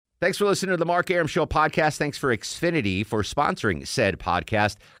Thanks for listening to the Mark Arum Show podcast. Thanks for Xfinity for sponsoring said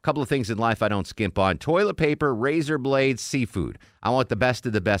podcast. A couple of things in life I don't skimp on. Toilet paper, razor blades, seafood. I want the best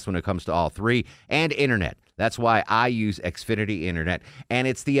of the best when it comes to all three. And internet. That's why I use Xfinity Internet. And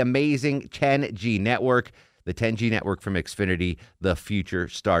it's the amazing 10G network. The 10G network from Xfinity. The future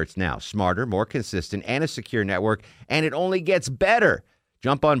starts now. Smarter, more consistent, and a secure network. And it only gets better.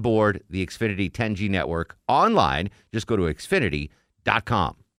 Jump on board the Xfinity 10G network online. Just go to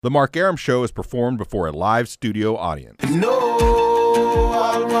Xfinity.com. The Mark Arum Show is performed before a live studio audience. No,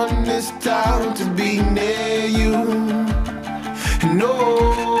 I want this town to be near you.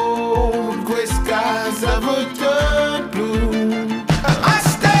 No gray skies ever turn blue. I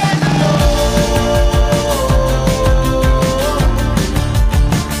stand alone.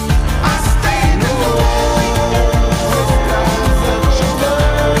 I stand alone.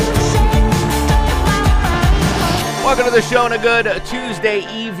 Welcome to the show and a good Tuesday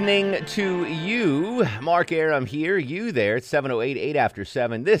evening to you. Mark Arum here, you there. It's 7:08, 8 after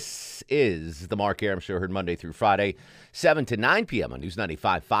 7. This is the Mark Arum Show, heard Monday through Friday, 7 to 9 p.m. on News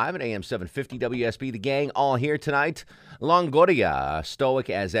 95.5 and AM 750 WSB. The gang all here tonight. Longoria, stoic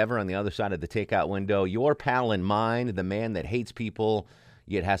as ever on the other side of the takeout window. Your pal and mine, the man that hates people,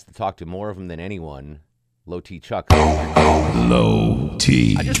 yet has to talk to more of them than anyone. Low T Chuck. Low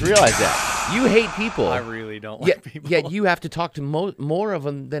T. I just realized that. You hate people. I really don't like people. Yet you have to talk to more of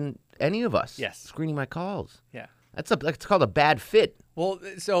them than any of us. Yes. Screening my calls. Yeah. That's called a bad fit. Well,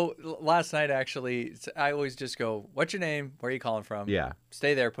 so last night, actually, I always just go, what's your name? Where are you calling from? Yeah.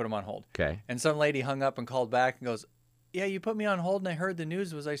 Stay there, put them on hold. Okay. And some lady hung up and called back and goes, yeah, you put me on hold and I heard the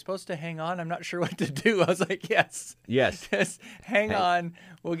news. Was I supposed to hang on? I'm not sure what to do. I was like, yes. Yes. Just hang on.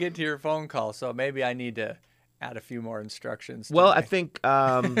 We'll get to your phone call. So maybe I need to add a few more instructions. Well, I think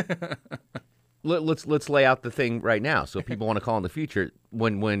let's lay out the thing right now. So if people want to call in the future,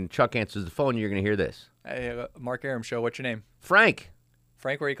 when Chuck answers the phone, you're going to hear this. Hey, Mark Arum Show. What's your name? Frank.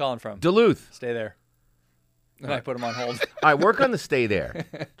 Frank, where are you calling from? Duluth. Stay there. And I put him on hold. All right, work on the stay there.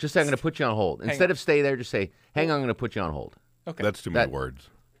 Just say I'm going to put you on hold. Instead on. of stay there, just say, hang on, I'm going to put you on hold. Okay. That's too many words.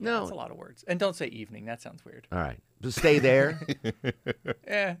 No. That's a lot of words. And don't say evening. That sounds weird. All right. Just stay there.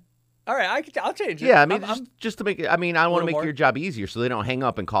 Yeah. All right. I'll change it. Yeah, I mean, I'm- just to make it, I want to little make more. your job easier so they don't hang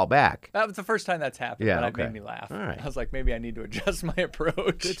up and call back. that was the first time that's happened, Yeah, but okay. it made me laugh. All right. I was like, maybe I need to adjust my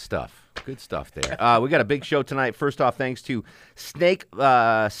approach. Good stuff. Good stuff there. We got a big show tonight. First off, thanks to Snack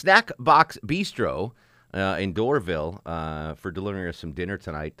Box Bistro in Doraville for delivering us some dinner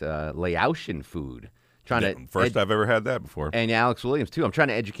tonight. Laotian food. First I've ever had that before. And Alex Williams, too. I'm trying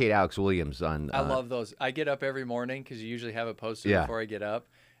to educate Alex Williams on... I love those. I get up every morning because you usually have it posted Yeah. before I get up,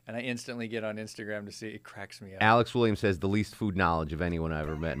 and I instantly get on Instagram to see. It cracks me up. Alex Williams has the least food knowledge of anyone I've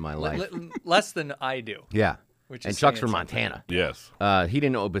ever met in my life. Less than I do. Yeah. Which And is Chuck's saying from something. Montana. Yes. He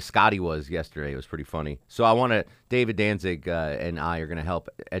didn't know what biscotti was yesterday. It was pretty funny. So I want to, David Danzig and I are going to help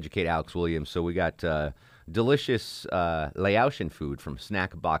educate Alex Williams. So we got delicious Laotian food from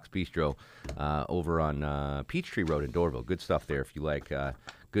Snack Box Bistro over on Peachtree Road in Doraville. Good stuff there if you like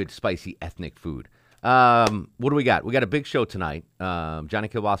good, spicy, ethnic food. What do we got? We got a big show tonight. Johnny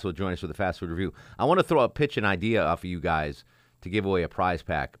Kilbasa will join us with a fast food review. I want to pitch an idea off of you guys to give away a prize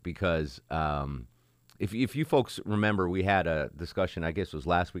pack because if you folks remember, we had a discussion, I guess it was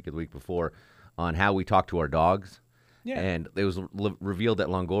last week or the week before, on how we talk to our dogs. Yeah. And it was revealed that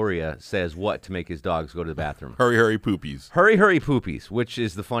Longoria says what to make his dogs go to the bathroom. Hurry, hurry, poopies. Hurry, hurry, poopies, which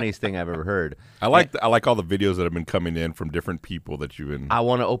is the funniest thing I've ever heard. I like all the videos that have been coming in from different people that you've been. I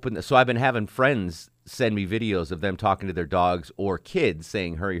want to open so I've been having friends send me videos of them talking to their dogs or kids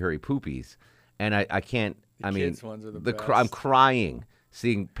saying hurry, hurry, poopies. And I can't, kids ones are the best. I'm crying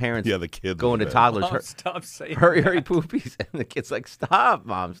seeing parents Yeah, the kids going are to the best. toddlers. Mom, stop saying Hurry, that. hurry, poopies. And the kid's like, stop,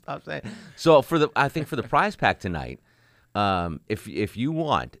 Mom, stop saying. So I think for the prize pack tonight, if you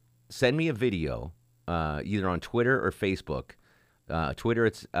want, send me a video, either on Twitter or Facebook. Twitter,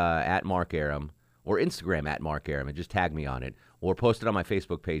 it's at Mark Arum, or Instagram at Mark Arum, and just tag me on it, or post it on my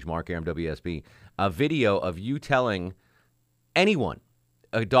Facebook page, Mark Arum WSB. A video of you telling anyone,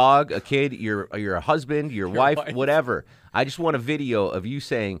 a dog, a kid, your husband, your wife, whatever. I just want a video of you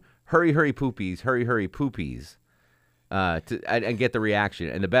saying, hurry, hurry, poopies, hurry, hurry, poopies. And get the reaction.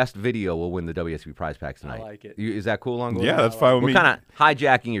 And the best video will win the WSB prize pack tonight. I like it. Is that cool, Longo? Yeah, that's fine with me. We're kind of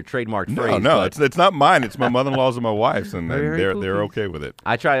hijacking your trademark phrase. No, but it's not mine. It's my mother-in-law's and my wife's, and Hurry, hurry, they're poopies. okay with it.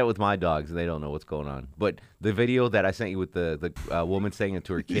 I tried it with my dogs, and they don't know what's going on. But the video that I sent you with the woman saying it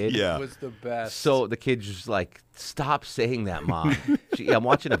to her kid, Yeah. It was the best. so the kid's just like, stop saying that, Mom. I'm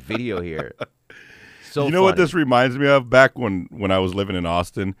watching a video here. So You know what funny. this reminds me of? Back when I was living in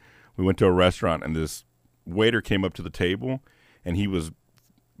Austin, we went to a restaurant, and this waiter came up to the table, and he was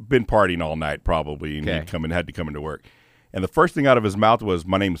been partying all night probably, and Okay. had to come into work. And the first thing out of his mouth was,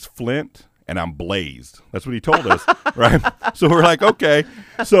 "My name's Flint, and I'm blazed." That's what he told us, right? So we're like, okay.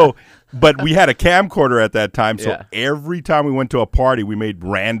 So, but we had a camcorder at that time, so Yeah. every time we went to a party, we made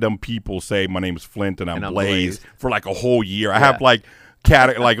random people say, "My name's Flint, and I'm blazed," for like a whole year. I have like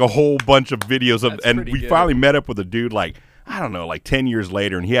a whole bunch of videos of, That's and pretty we good. finally met up with a dude like, I don't know, like 10 years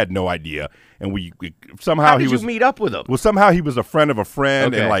later, and he had no idea. And we somehow How he did was you meet up with him? well, somehow he was a friend of a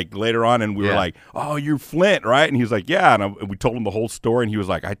friend, Okay. and like later on, and we were Yeah. like, "Oh, you're Flint, right?" And he was like, "Yeah." And we told him the whole story, and he was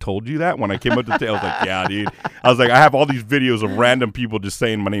like, "I told you that when I came up to I was like, "Yeah, dude." I was like, "I have all these videos of random people just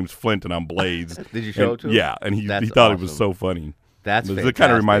saying my name's Flint and I'm blazed." Did you show And- it to him? Yeah, and he That's thought it was awesome. so funny. That's It kind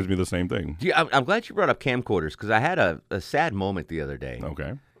fantastic. of reminds me of the same thing. I'm glad you brought up camcorders because I had a sad moment the other day.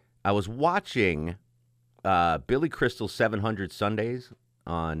 Okay. I was watching Billy Crystal's 700 Sundays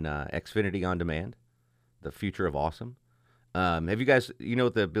on Xfinity On Demand, the future of awesome. Have you guys,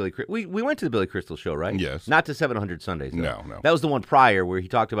 the Billy we went to the Billy Crystal show, right? Yes. Not to 700 Sundays, though. No. That was the one prior where he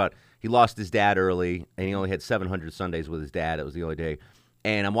talked about he lost his dad early and he only had 700 Sundays with his dad. That was the only day.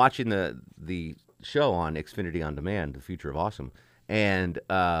 And I'm watching the show on Xfinity On Demand, the future of awesome. And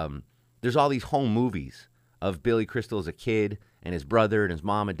there's all these home movies of Billy Crystal as a kid and his brother and his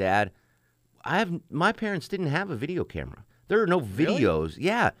mom and dad. My parents didn't have a video camera. There are no videos.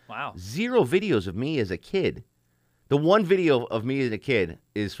 Yeah. Wow. 0 videos of me as a kid. The one video of me as a kid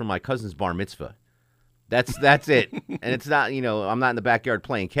is from my cousin's bar mitzvah. That's it. And it's not, I'm not in the backyard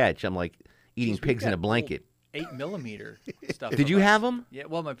playing catch. I'm like eating We've pigs in got a blanket. old 8mm stuff. Did of you us. have them? Yeah.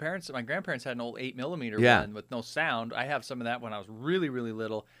 Well, my grandparents had an old 8mm Yeah. one with no sound. I have some of that when I was really, really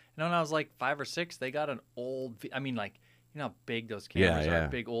little. And when I was like 5 or 6, they got an old. You know how big those cameras Yeah. are.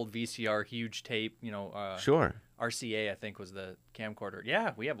 Big old VCR, huge tape. Sure. RCA, I think, was the camcorder.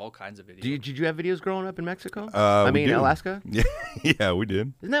 Yeah, we have all kinds of videos. Did you have videos growing up in Mexico? We do. Alaska? Yeah, yeah, we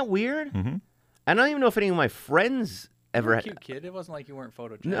did. Isn't that weird? Mm-hmm. I don't even know if any of my friends You ever were a had. cute kid. It wasn't like you weren't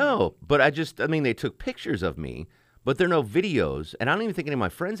photogenic. No, but they took pictures of me, but there are no videos. And I don't even think any of my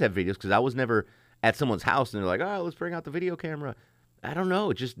friends have videos because I was never at someone's house and they're like, oh, let's bring out the video camera. I don't know.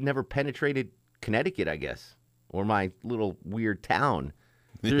 It just never penetrated Connecticut, I guess, or my little weird town.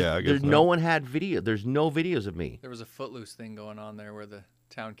 Yeah, I guess no one had video. There's no videos of me. There was a Footloose thing going on there where the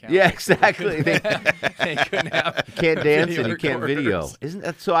town council. Yeah, exactly. They they couldn't have. can't dance video and you can't video. recorders. Isn't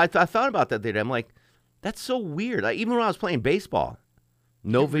that so? I thought about that the other day. I'm like, that's so weird. Like, even when I was playing baseball,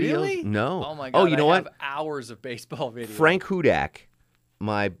 no videos. Really? No. Oh my god. Oh, you know I what? have hours of baseball video. Frank Hudak,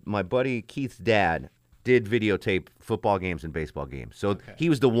 my buddy Keith's dad, did videotape football games and baseball games. So he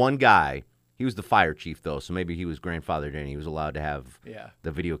was the one guy. He was the fire chief, though, so maybe he was grandfathered in. He was allowed to have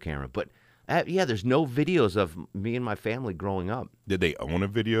the video camera. But, there's no videos of me and my family growing up. Did they own a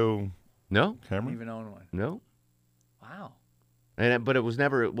video No? I camera? didn't even own one. No. Wow. But it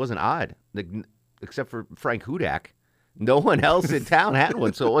wasn't odd, except for Frank Hudak. No one else in town had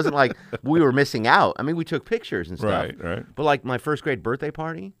one, so it wasn't like we were missing out. I mean, we took pictures and stuff. Right. But like my first grade birthday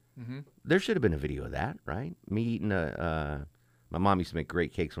party, Mm-hmm. there should have been a video of that, right? Me eating my mom used to make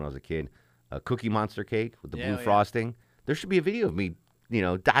great cakes when I was a kid. A Cookie Monster cake with the blue frosting. There should be a video of me,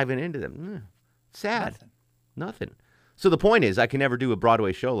 diving into them. Sad. Nothing. So the point is, I can never do a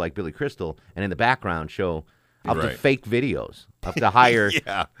Broadway show like Billy Crystal, and in the background show, I'll have to Right. fake videos. I'll have to hire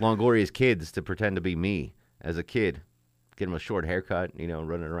Yeah. Longoria's kids to pretend to be me as a kid. Get him a short haircut,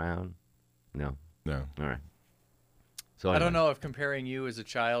 running around. No. No. All right. So I don't anyway. know if comparing you as a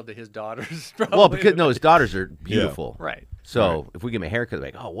child to his daughters. is Probably Well, because his daughters are beautiful. Right. So if we give him a haircut, they're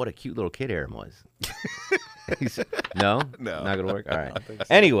like, oh, what a cute little kid Aaron was. No, No. not gonna work. All right.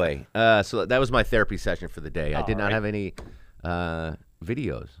 Anyway, so that was my therapy session for the day. I did not right. have any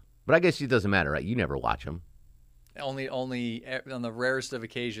videos, but I guess it doesn't matter, right? You never watch them. Only on the rarest of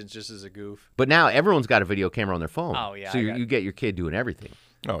occasions, just as a goof. But now everyone's got a video camera on their phone. Oh, yeah, So I you, got- you get your kid doing everything,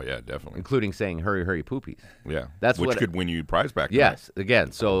 Oh yeah, definitely. including saying "hurry, hurry, poopies." Yeah. That's which what- could win you prize back. Yes.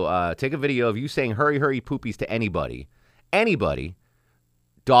 Again, so take a video of you saying "hurry, hurry, poopies" to anybody,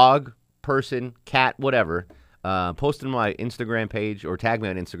 dog, person, cat, whatever. Post them on my Instagram page or tag me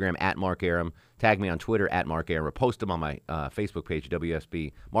on Instagram at Mark Aram. Tag me on Twitter at Mark Aram. Or post them on my Facebook page,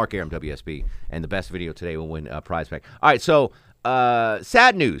 WSB, Mark Aram WSB. And the best video today will win a prize pack. All right, so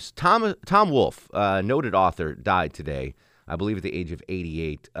sad news. Tom Wolfe, noted author, died today, I believe at the age of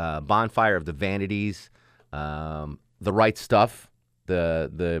 88. Bonfire of the Vanities, The Right Stuff,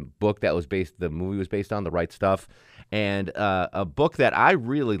 the book that was the movie was based on, The Right Stuff, and a book that I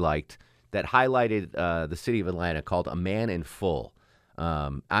really liked that highlighted the city of Atlanta called A Man in Full.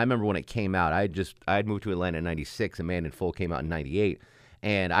 I remember when it came out. I had moved to Atlanta in '96. A Man in Full came out in '98,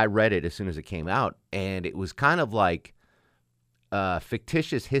 and I read it as soon as it came out, and it was kind of like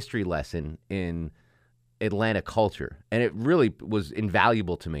fictitious history lesson in Atlanta culture, and it really was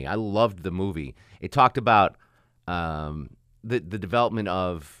invaluable to me. I loved the movie. It talked about the development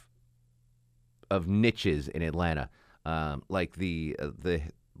of niches in Atlanta, like the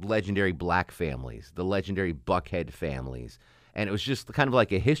legendary black families, the legendary Buckhead families, and it was just kind of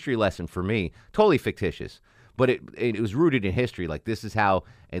like a history lesson for me. Totally fictitious, but it was rooted in history. Like, this is how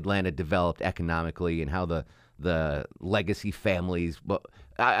Atlanta developed economically and how the legacy families. But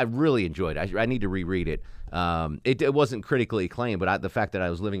I really enjoyed it. I need to reread it. It wasn't critically acclaimed, but the fact that I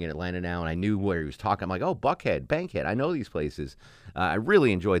was living in Atlanta now and I knew where he was talking, I'm like, oh, Buckhead, Bankhead, I know these places. I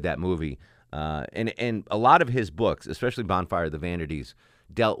really enjoyed that movie. And a lot of his books, especially Bonfire of the Vanities,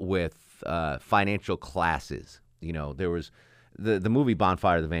 dealt with financial classes. You know, there was the movie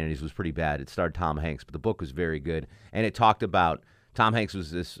Bonfire of the Vanities was pretty bad. It starred Tom Hanks, but the book was very good. And it talked about Tom Hanks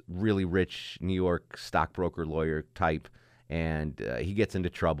was this really rich New York stockbroker lawyer type, and he gets into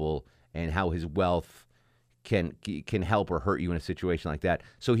trouble, and how his wealth can help or hurt you in a situation like that.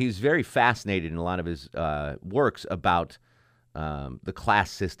 So he's very fascinated in a lot of his works about the class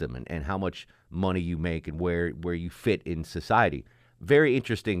system and how much money you make and where you fit in society. Very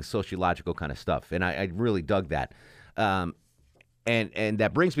interesting sociological kind of stuff, and I really dug that. And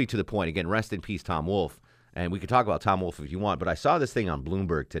that brings me to the point, again, rest in peace, Tom Wolfe. And we could talk about Tom Wolfe if you want, but I saw this thing on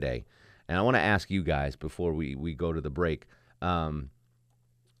Bloomberg today, and I want to ask you guys before we go to the break,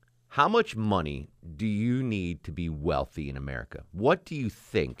 how much money do you need to be wealthy in America? What do you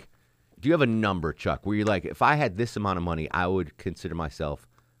think? Do you have a number, Chuck, where you're like, if I had this amount of money, I would consider myself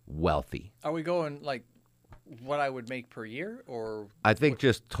wealthy? Are we going like what I would make per year, or I think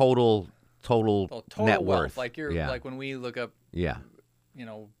just total net wealth, worth. like like when we look up,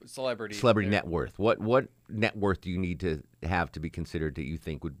 celebrity net worth. What net worth do you need to have to be considered that you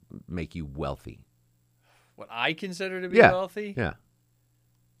think would make you wealthy? What I consider to be wealthy? Yeah.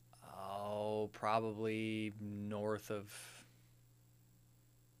 Oh, probably north of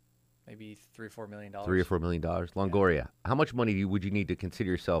maybe $3 or $4 million. $3 or $4 million. Longoria, how much money would you need to consider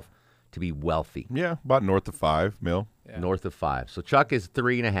yourself to be wealthy? Yeah, about north of $5 million. Yeah. North of 5. So Chuck is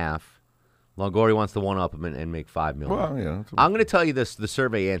 3.5. Longoria wants to one up him and make $5 million. Well, yeah. I'm going to tell you the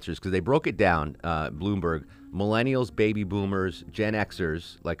survey answers because they broke it down. Bloomberg, millennials, baby boomers, Gen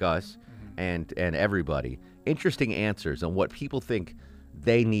Xers like us, and everybody. Interesting answers on what people think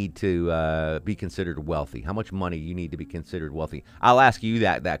they need to be considered wealthy. How much money you need to be considered wealthy. I'll ask you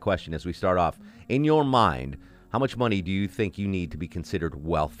that question as we start off. In your mind, how much money do you think you need to be considered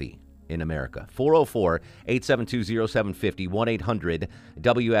wealthy in America? 404-872-0750,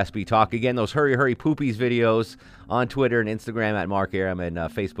 1-800-WSB Talk. Again, those hurry poopies videos on Twitter and Instagram at Mark Arum and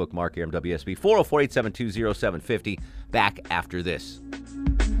Facebook Mark Arum WSB. 404-872-0750. Back after this.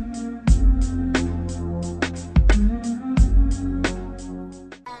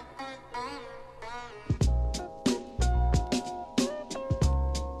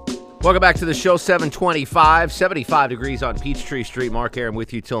 Welcome back to the show, 725, 75 degrees on Peachtree Street. Mark Arum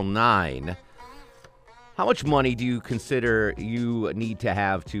with you till 9. How much money do you consider you need to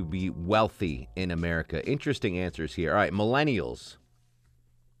have to be wealthy in America? Interesting answers here. All right, millennials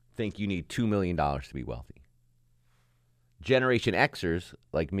think you need $2 million to be wealthy. Generation Xers,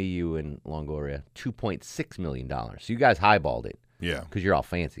 like me, you, and Longoria, $2.6 million. So you guys highballed it. Yeah. Because you're all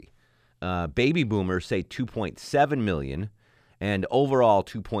fancy. Baby boomers say $2.7 million. And overall,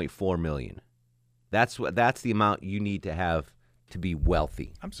 $2.4 million. That's the amount you need to have to be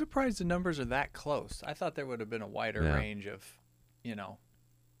wealthy. I'm surprised the numbers are that close. I thought there would have been a wider range of, I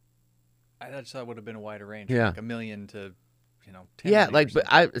just thought it would have been a wider range, like $1 million to, 10 Yeah, million but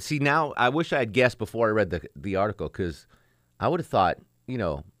I see now. I wish I had guessed before I read the article because I would have thought,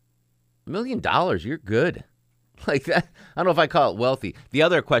 $1 million, you're good. Like that. I don't know if I call it wealthy. The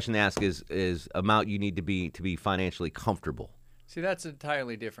other question to ask is amount you need to be financially comfortable. See, that's an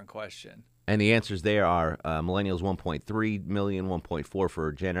entirely different question. And the answers there are millennials 1.3 million, 1.4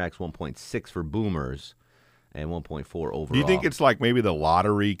 for Gen X, 1.6 for boomers, and 1.4 overall. Do you think it's like maybe the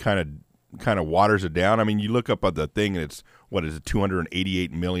lottery kind of waters it down? I mean, you look up at the thing and it's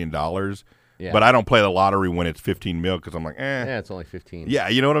 $288 million. Yeah. But I don't play the lottery when it's 15 mil because I'm like, Yeah, it's only 15. Yeah,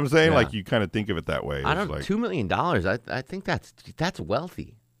 you know what I'm saying? Yeah. Like you kind of think of it that way. I don't know. $2 million. I think that's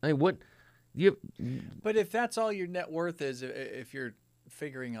wealthy. I mean, what? But if that's all your net worth is, if you're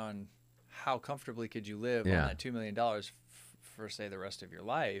figuring on how comfortably could you live on that $2 million for, say, the rest of your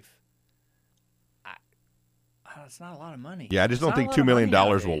life, it's not a lot of money. Yeah, I just don't think $2 million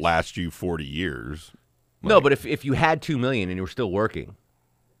will last you 40 years. No, but if you had $2 million and you were still working,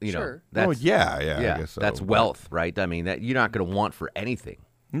 sure. I guess so. That's wealth, right? I mean, that you're not going to want for anything.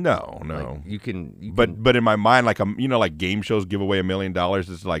 No. Like, you can But in my mind, like like game shows give away $1 million.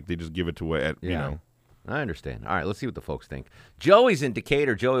 It's like they just give it to you know. I understand. All right, let's see what the folks think. Joey's in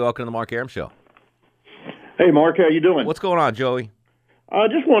Decatur. Joey, welcome to the Mark Arum Show. Hey, Mark, how you doing? What's going on, Joey? I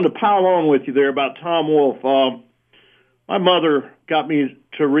just wanted to pile on with you there about Tom Wolfe. My mother got me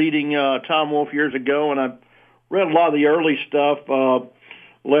to reading Tom Wolfe years ago, and I read a lot of the early stuff,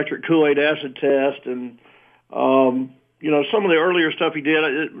 Electric Kool-Aid Acid Test, and some of the earlier stuff he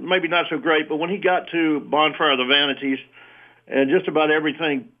did. Maybe not so great, but when he got to Bonfire of the Vanities, and just about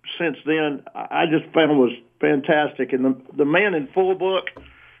everything since then, I just found was fantastic. And the Man in Full book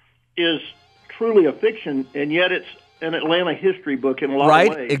is truly a fiction, and yet it's an Atlanta history book in a lot of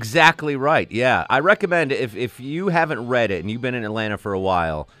ways. Right, exactly right. Yeah, I recommend if you haven't read it and you've been in Atlanta for a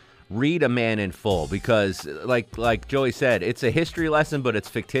while, read A Man in Full, because like Joey said, it's a history lesson, but it's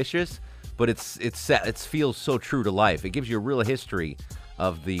fictitious, but it feels so true to life. It gives you a real history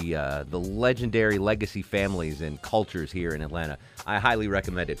of the legendary legacy families and cultures here in Atlanta. I highly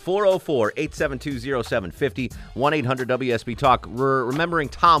recommend it. 404-872-0750, 1-800-WSB-TALK. We're remembering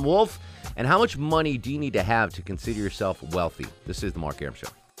Tom Wolfe, and how much money do you need to have to consider yourself wealthy? This is the Mark Arum Show.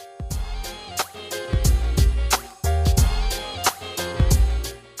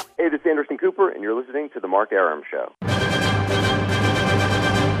 Hey, this is Anderson Cooper, and you're listening to the Mark Arum Show.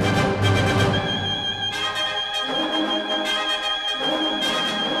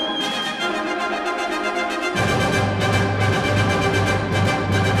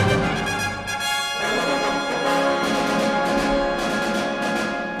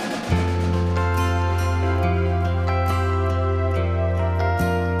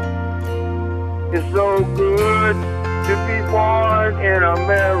 It's so good to be born in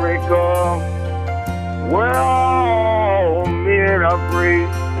America, where all men are free.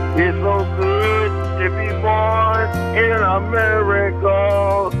 It's so good to be born in America,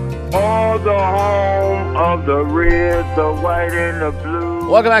 all the home of the red, the white, and the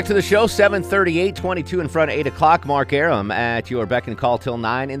blue. Welcome back to the show. 7:38, 22 in front of 8 o'clock. Mark Arum at your beck and call till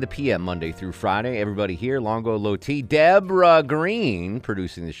 9 in the p.m. Monday through Friday. Everybody here, Longo Low T. Deborah Green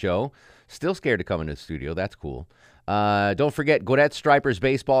producing the show. Still scared to come into the studio. That's cool. Don't forget, Gwinnett Stripers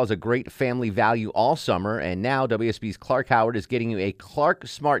Baseball is a great family value all summer, and now WSB's Clark Howard is getting you a Clark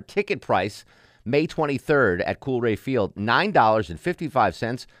Smart ticket price May 23rd at Coolray Field,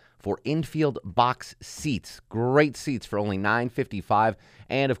 $9.55 for infield box seats. Great seats for only $9.55,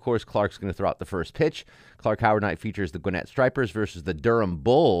 and, of course, Clark's going to throw out the first pitch. Clark Howard Night features the Gwinnett Stripers versus the Durham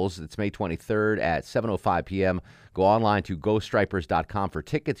Bulls. It's May 23rd at 7:05 p.m. Go online to gostripers.com for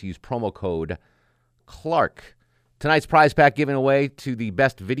tickets. Use promo code Clark. Tonight's prize pack given away to the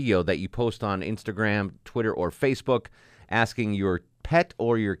best video that you post on Instagram, Twitter, or Facebook, asking your pet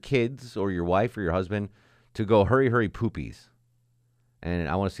or your kids or your wife or your husband to go hurry, hurry, poopies. And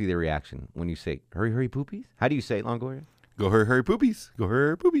I want to see their reaction when you say hurry, hurry, poopies. How do you say it, Longoria? Go hurry, hurry, poopies. Go hurry,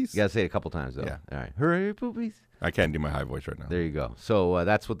 hurry, poopies. You got to say it a couple times, though. Yeah. All right. Hurry, hurry, poopies. I can't do my high voice right now. There you go. So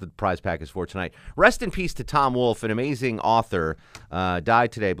that's what the prize pack is for tonight. Rest in peace to Tom Wolfe, an amazing author.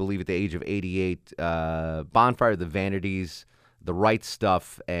 Died today, I believe, at the age of 88. Bonfire of the Vanities, The Right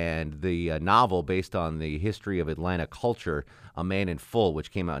Stuff, and the novel based on the history of Atlanta culture, A Man in Full,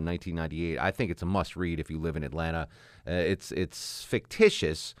 which came out in 1998. I think it's a must-read if you live in Atlanta. It's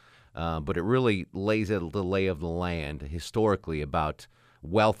fictitious, but it really lays out the lay of the land historically about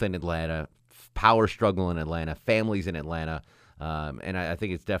wealth in Atlanta, power struggle in Atlanta, families in Atlanta, and I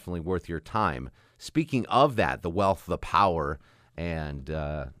think it's definitely worth your time. Speaking of that, the wealth, the power, and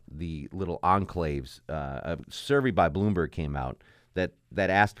the little enclaves, a survey by Bloomberg came out that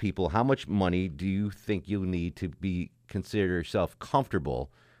asked people, how much money do you think you need to be consider yourself comfortable,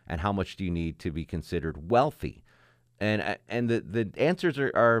 and how much do you need to be considered wealthy? And the answers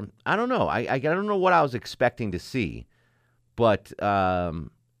are I don't know. I don't know what I was expecting to see, but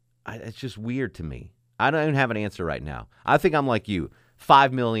it's just weird to me. I don't even have an answer right now. I think I'm like you.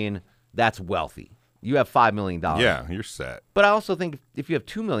 $5 million, that's wealthy. You have $5 million. Yeah, you're set. But I also think if you have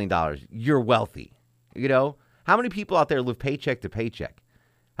 $2 million, you're wealthy. You know? How many people out there live paycheck to paycheck?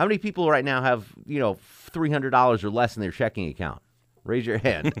 How many people right now have, $300 or less in their checking account? Raise your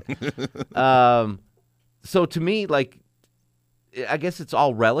hand. So to me, I guess it's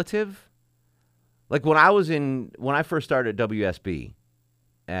all relative. Like when I first started at WSB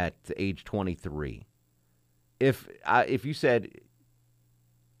at age 23, if you said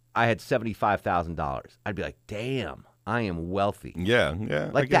I had $75,000, I'd be like, damn, I am wealthy. Yeah.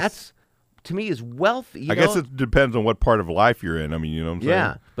 Like that's, to me, is wealth. I guess it depends on what part of life you're in. I mean, you know what I'm saying?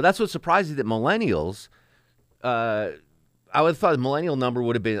 Yeah, but that's what surprised me that millennials, I would have thought the millennial number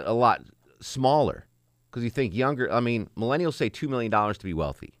would have been a lot smaller. because you think younger. I mean, millennials say $2 million to be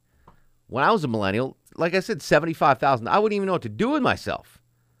wealthy. When I was a millennial, like I said, $75,000. I wouldn't even know what to do with myself.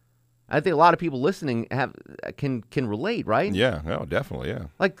 I think a lot of people listening can relate, right? Yeah, no, definitely, yeah.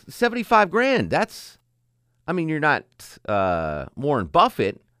 Like 75 grand. That's, I mean, you're not Warren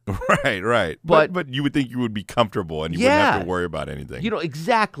Buffett. Right. But you would think you would be comfortable and you wouldn't have to worry about anything.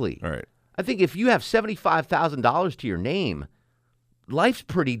 Exactly. Right. I think if you have $75,000 to your name, life's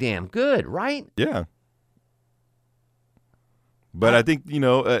pretty damn good, right? Yeah. But I think,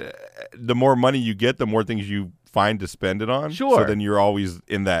 the more money you get, the more things you find to spend it on. Sure. So then you're always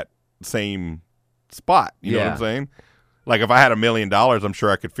in that same spot. You know what I'm Yeah. saying? Like if I had $1 million, I'm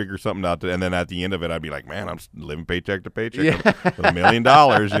sure I could figure something out. And then at the end of it, I'd be like, man, I'm living paycheck to paycheck with $1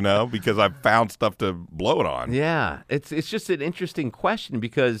 million, because I've found stuff to blow it on. Yeah. It's just an interesting question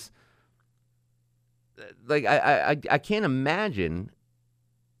because, like, I can't imagine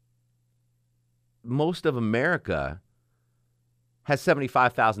most of America has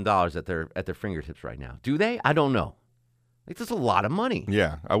 $75,000 at their fingertips right now. Do they? I don't know. Like, that's a lot of money.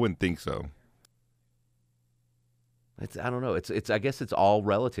 Yeah, I wouldn't think so. I don't know. It's I guess it's all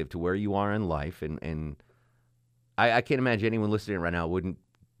relative to where you are in life, and I can't imagine anyone listening right now wouldn't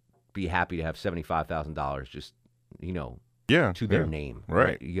be happy to have $75,000 just to their name,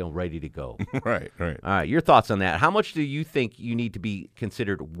 right? Ready to go. Right. All right, your thoughts on that? How much do you think you need to be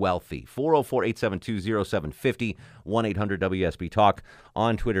considered wealthy? 404-872-0750, 1-800-WSB Talk,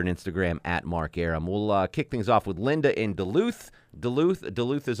 on Twitter and Instagram at Mark Arum. We'll kick things off with Linda in Duluth.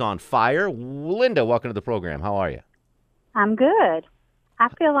 Duluth is on fire. Linda, welcome to the program. How are you? I'm good. I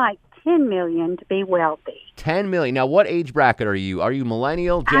feel like $10 million to be wealthy. 10 million. Now, what age bracket are you? Are you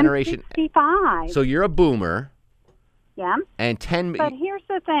millennial, generation? I'm 65. So you're a boomer. Yeah. And 10 But here's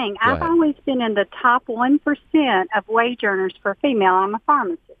the thing. Go I've ahead. always been in the top 1% of wage earners for female. I'm a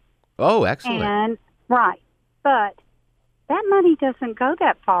pharmacist. Oh, excellent. And, right. But that money doesn't go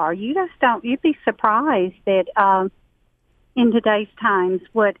that far. You just don't. You'd be surprised that in today's times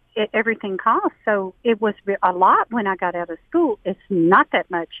what everything costs. So it was a lot when I got out of school. It's not that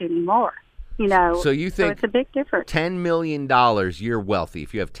much anymore. So you think it's a big difference. $10 million, you're wealthy.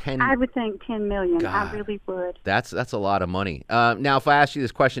 If you have 10, I would think $10 million. God. I really would. that's a lot of money. Now, if I asked you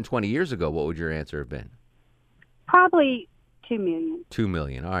this question 20 years ago, what would your answer have been? Probably $2 million. $2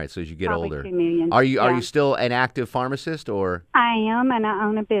 million. All right. So as you get Probably older, $2 million. are you Yeah. still an active pharmacist, or? I am, and I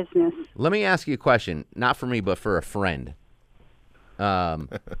own a business. Let me ask you a question, not for me, but for a friend.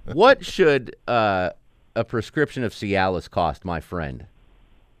 What should a prescription of Cialis cost my friend?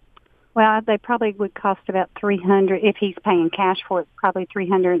 Well, they probably would cost about $300 if he's paying cash for it. Probably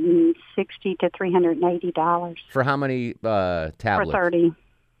 $360 to $380 For how many tablets? for 30.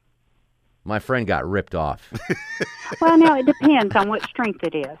 My friend got ripped off. Well, no, it depends on what strength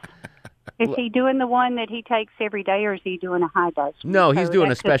it is. Is he doing the one that he takes every day, or is he doing a high dose? No, he's So doing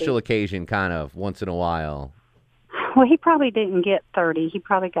that a could be- special occasion kind of once in a while. Well, he probably didn't get 30. He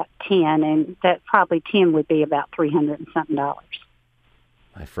probably got 10, and that probably 10 would be about $300 and something.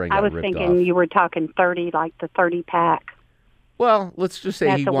 My friend got I was ripped thinking off. you were talking 30, like the 30 pack. Well, let's just say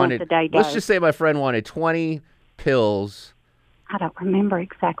That's he a wanted. once-a-day Let's dose. just say my friend wanted 20 pills. I don't remember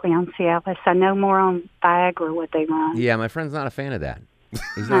exactly on Cialis. I know more on Viagra what they run. Yeah, my friend's not a fan of that.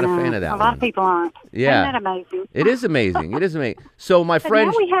 He's not a fan of that A lot one. of people aren't. Yeah. Isn't that amazing? It is amazing. It is amazing. So my But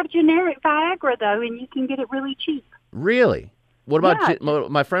friend, now we have generic Viagra, though, and you can get it really cheap. really? What about Yeah.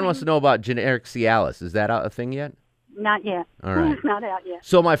 my friend wants to know about generic Cialis? Is that a thing yet? Not yet. All right. It's not out yet.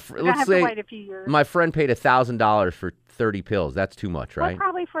 So I let's have say to wait a few years. my friend paid $1,000 for 30 pills. That's too much, Well, right?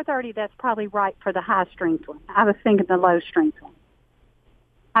 probably for 30, that's probably right for the high strength one. I was thinking the low strength one.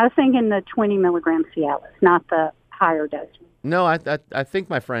 I was thinking the 20 milligram Cialis, not the higher dose one. No, I think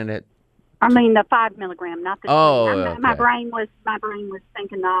my friend had. I mean the 5 milligram, not the 20. Oh, My okay. brain was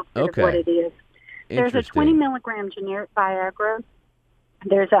thinking the opposite Okay. of what it is. There's a 20 Interesting. milligram generic Viagra.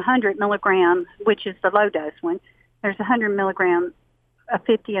 There's 100 milligram, which is the low dose one. There's 100 milligram, a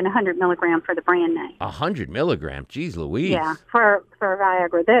 50 and 100 milligram for the brand name. 100 milligram. Jeez Louise. Yeah, for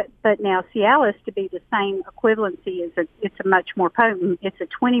Viagra. But now Cialis, to be the same equivalency, it's a much more potent. It's a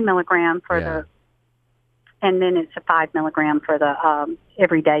 20 milligram for Yeah. and then it's a 5 milligram for the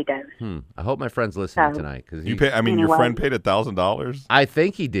everyday dose. I hope my friend's listening So- tonight because You pay? I mean, your Anyway. friend paid $1,000. I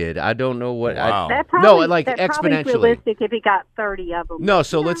think he did. I don't know what. Wow. That probably, like that's probably exponentially. realistic if he got 30 of them. No,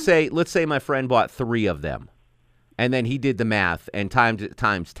 so let's say my friend bought 3 of them, and then he did the math and times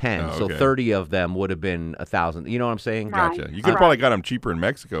 10. Oh, So okay. 30 of them would have been 1,000. You know what I'm saying? Right. Gotcha. You could have probably got them cheaper in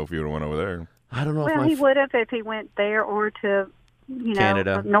Mexico if you would have went over there. I don't know Well, if he would have if he went there or to,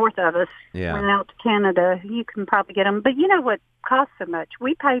 Canada. North of us, Yeah. went out to Canada, you can probably get them. But you know what costs so much?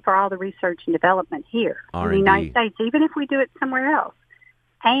 We pay for all the research and development here in the R&D. United States, even if we do it somewhere else.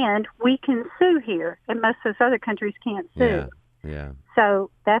 And we can sue here, and most of those other countries can't sue. Yeah. So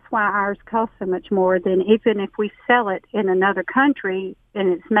that's why ours costs so much more than even if we sell it in another country and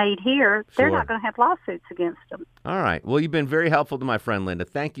it's made here, they're Sure. not going to have lawsuits against them. All right. Well, you've been very helpful to my friend Linda.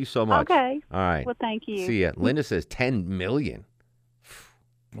 Thank you so much. Okay. All right. Well, thank you. See ya. Linda says $10 million.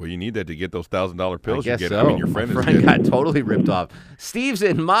 Well, you need that to get those $1,000 I pills you guess get. so. I mean, your friend my is friend getting. got totally ripped off. Steve's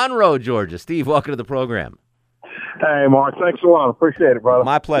in Monroe, Georgia. Steve, welcome to the program. Hey, Mark. Thanks a lot. Appreciate it, brother.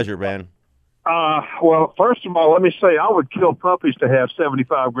 My pleasure, man. Well, first of all, let me say I would kill puppies to have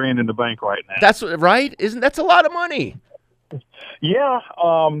 $75,000 in the bank right now. That's right. That's a lot of money. Yeah,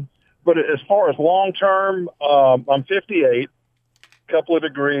 but as far as long term, I'm 58, couple of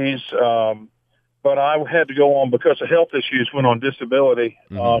degrees, but I had to go on because of health issues. Went on disability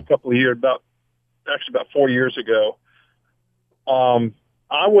a couple of years, about 4 years ago.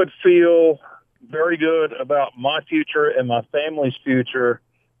 I would feel very good about my future and my family's future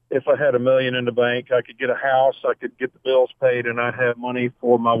if I had $1 million in the bank. I could get a house, I could get the bills paid, and I'd have money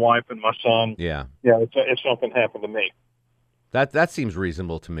for my wife and my son. Yeah. Yeah, if something happened to me. That seems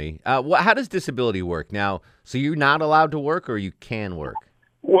reasonable to me. How does disability work now? So you're not allowed to work, or you can work?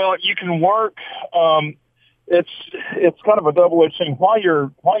 Well, you can work. It's kind of a double-edged thing. While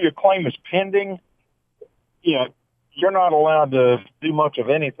your claim is pending, you're not allowed to do much of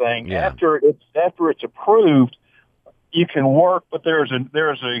anything. Yeah. After it's approved, you can work, but there's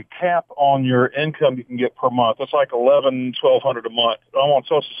a cap on your income you can get per month. It's like $1,200 a month. I'm on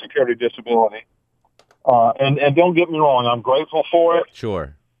Social Security disability, and don't get me wrong, I'm grateful for it.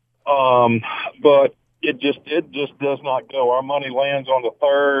 Sure. But it just does not go. Our money lands on the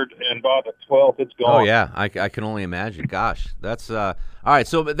 3rd, and by the 12th, it's gone. Oh yeah, I can only imagine. Gosh, that's all right.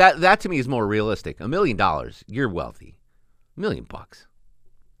 So that to me is more realistic. $1 million, you're wealthy. $1 million. Can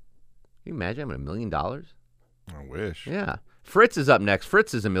you imagine having $1 million? I wish. Yeah. Fritz is up next.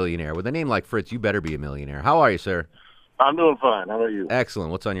 Fritz is a millionaire. With a name like Fritz, you better be a millionaire. How are you, sir? I'm doing fine. How about you?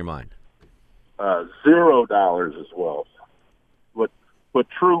 Excellent. What's on your mind? $0 is wealth. What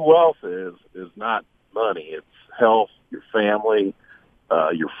true wealth is not money. It's health, your family,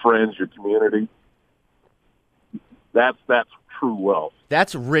 your friends, your community. That's true wealth.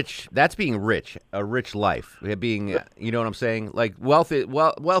 That's rich. That's being rich, a rich life. Being, you know what I'm saying? Like wealth is,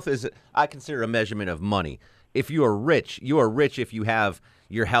 I consider a measurement of money. If you are rich if you have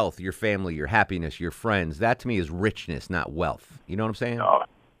your health, your family, your happiness, your friends. That to me is richness, not wealth. You know what I'm saying? No,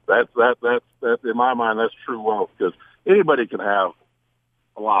 that's in my mind, that's true wealth, because anybody can have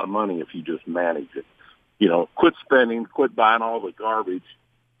a lot of money if you just manage it. Quit spending, quit buying all the garbage,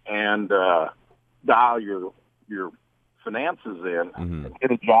 and dial your finances in, and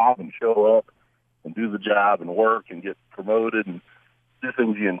get a job and show up and do the job and work and get promoted and do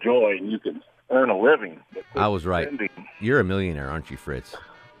things you enjoy, and you can earn a living. I was right. You're a millionaire, aren't you, Fritz?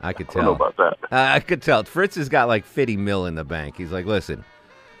 I could tell. I don't know about that. I could tell. Fritz has got like 50 mil in the bank. He's like, listen,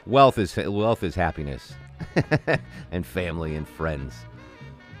 wealth is happiness and family and friends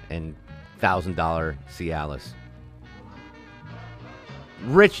and $1,000 Cialis.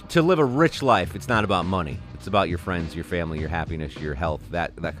 To live a rich life, it's not about money. It's about your friends, your family, your happiness, your health,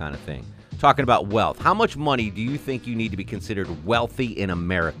 that kind of thing. Talking about wealth. How much money do you think you need to be considered wealthy in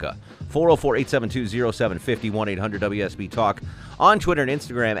America? 404-872-0750, 1-800-WSB-TALK. On Twitter and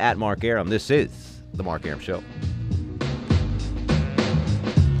Instagram, at Mark Arum. This is The Mark Arum Show.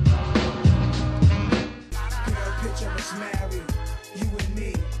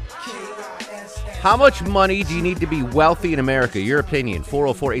 How much money do you need to be wealthy in America? Your opinion.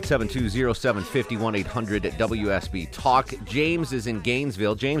 404-872-0750, 1-800-WSB-TALK. James is in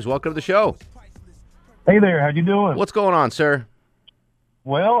Gainesville. James, welcome to the show. Hey there. How you doing? What's going on, sir?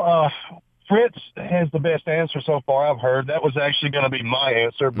 Well, Fritz has the best answer so far I've heard. That was actually going to be my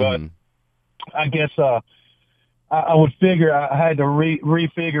answer, but I guess I would figure I had to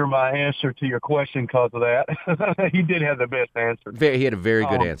refigure my answer to your question because of that. He did have the best answer. He had a very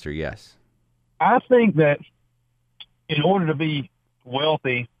good answer, yes. I think that in order to be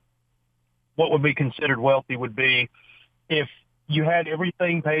wealthy, what would be considered wealthy would be if you had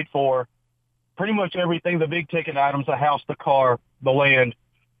everything paid for, pretty much everything, the big ticket items, the house, the car, the land,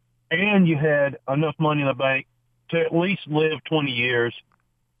 and you had enough money in the bank to at least live 20 years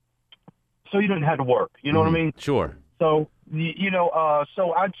so you didn't have to work. You know what I mean? Sure. So,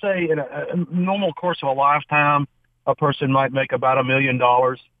 so I'd say in a normal course of a lifetime, a person might make about $1 million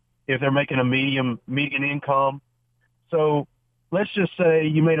if they're making a median income. So let's just say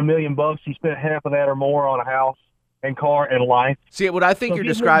you made $1 million, you spent half of that or more on a house. and car and life. See, what I think So you're if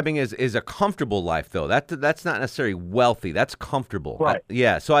you describing is a comfortable life, though. That's not necessarily wealthy. That's comfortable. Right.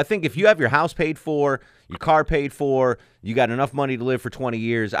 Yeah. So I think if you have your house paid for, your car paid for, you got enough money to live for 20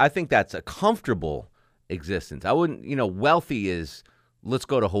 years, I think that's a comfortable existence. I wouldn't, wealthy is, let's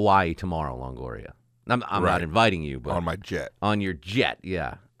go to Hawaii tomorrow, Longoria. I'm Right. not inviting you, but On my jet. on your jet,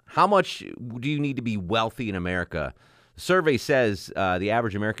 yeah. How much do you need to be wealthy in America? The survey says the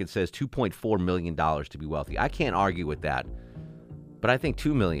average American says $2.4 million to be wealthy. I can't argue with that, but I think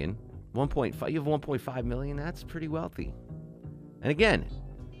 $2 million, 1.5. You have 1.5 million. That's pretty wealthy. And again,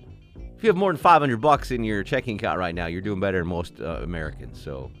 if you have more than $500 in your checking account right now, you're doing better than most Americans.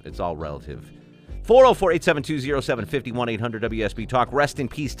 So it's all relative. 404-872-0750, 1-800-WSB Talk. Rest in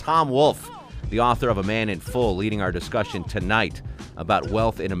peace, Tom Wolfe, the author of A Man in Full, leading our discussion tonight about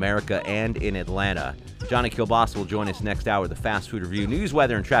wealth in America and in Atlanta. Johnny Kilbasa will join us next hour, the Fast Food Review. News,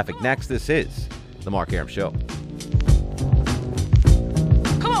 weather, and traffic next. This is The Mark Arum Show.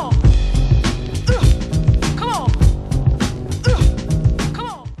 Come on. Come on. Come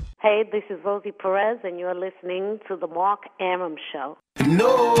on. Hey, this is Rosie Perez, and you're listening to The Mark Arum Show.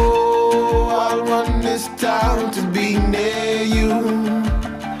 No, I'll run this town to be near you.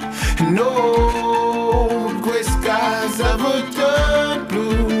 No gray skies ever turn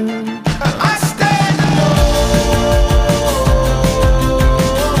blue. I stand alone.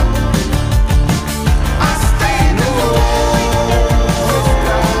 I stand alone.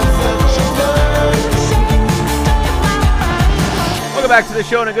 Welcome back to the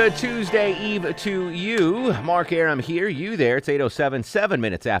show and a good Tuesday Eve to you. Mark Arum here, you there. It's 8:07, 7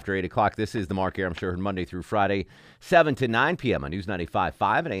 minutes after 8 o'clock. This is the Mark Arum Show, Monday through Friday, 7 to 9 p.m. on News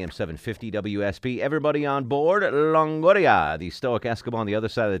 95.5 and AM 750 WSB. Everybody on board. Longoria, the stoic Eskimo on the other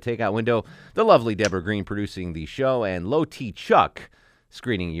side of the takeout window. The lovely Deborah Green producing the show. And Low T Chuck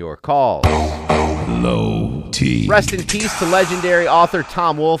screening your calls. Low T. Rest in peace to legendary author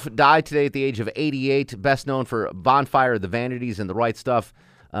Tom Wolfe. Died today at the age of 88. Best known for Bonfire of the Vanities and The Right Stuff.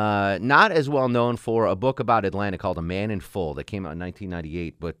 Not as well known for a book about Atlanta called A Man in Full that came out in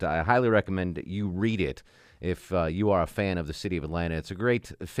 1998. But I highly recommend you read it if you are a fan of the city of Atlanta. It's a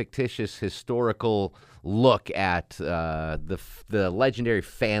great fictitious historical look at the legendary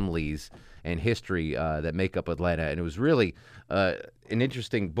families and history that make up Atlanta. And it was really an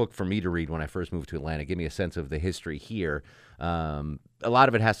interesting book for me to read when I first moved to Atlanta. Give me a sense of the history here. A lot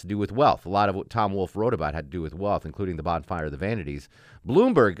of it has to do with wealth. A lot of what Tom Wolfe wrote about had to do with wealth, including the Bonfire of the Vanities.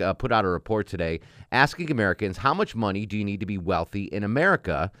 Bloomberg put out a report today asking Americans, how much money do you need to be wealthy in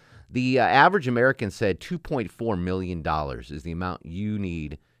America? The average American said $2.4 million is the amount you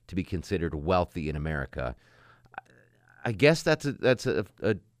need to be considered wealthy in America. I guess that's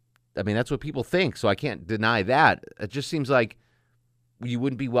what people think, so I can't deny that. It just seems like you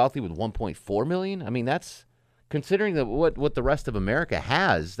wouldn't be wealthy with $1.4 million. I mean, that's considering what the rest of America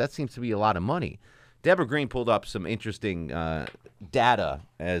has. That seems to be a lot of money. Deborah Green pulled up some interesting data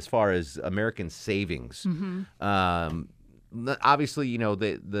as far as American savings. Mm-hmm. Obviously,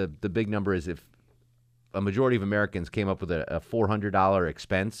 the big number is if a majority of Americans came up with a $400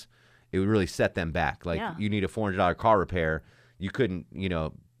 expense, it would really set them back. Like, you need a $400 car repair, you couldn't,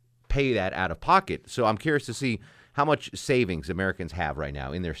 pay that out of pocket. So I'm curious to see how much savings Americans have right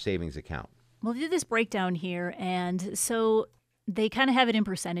now in their savings account. Well, they did this breakdown here, and so they kind of have it in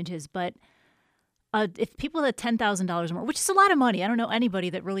percentages, but if people had $10,000 or more, which is a lot of money. I don't know anybody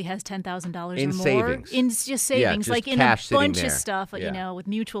that really has $10,000 or more. In savings. In just savings. Just like in a bunch there. of stuff, with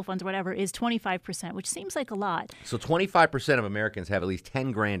mutual funds or whatever, is 25%, which seems like a lot. So 25% of Americans have at least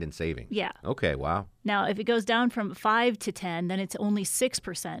 $10,000 in savings. Yeah. Okay, wow. Now, if it goes down from 5 to 10, then it's only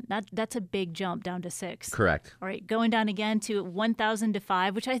 6%. That's a big jump down to 6. Correct. All right, going down again to 1,000 to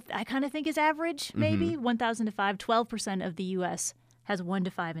 5, which I kind of think is average, maybe. 1,000 to 5, 12% of the U.S. has 1 to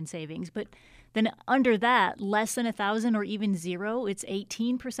 5 in savings. But then under that, less than 1,000 or even zero, it's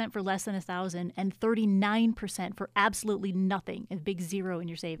 18% for less than 1,000 and 39% for absolutely nothing, a big zero in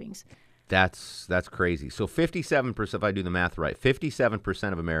your savings. That's crazy. So 57%, if I do the math right,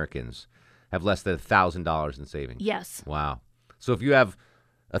 57% of Americans have less than $1,000 in savings. Yes. Wow. So if you have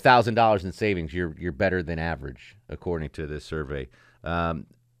 $1,000 in savings, you're better than average, according to this survey.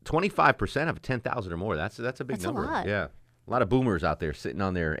 25% have 10,000 or more. That's a big number. A lot. Yeah. A lot of boomers out there sitting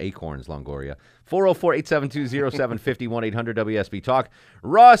on their acorns, Longoria. 404-872-0750, 1-800-WSB Talk.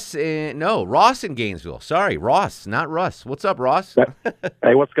 Ross in Gainesville. Sorry, Ross, not Russ. What's up, Ross?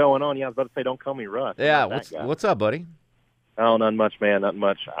 Hey, what's going on? Yeah, I was about to say, don't call me Russ. Yeah, what's up, buddy? Oh, not much, man, not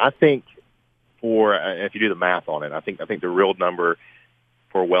much. I think if you do the math on it, I think the real number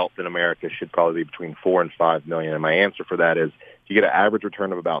for wealth in America should probably be between $4 and $5 million. And my answer for that is, if you get an average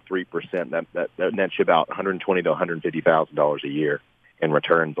return of about 3%, that nets you about $120,000 to $150,000 a year in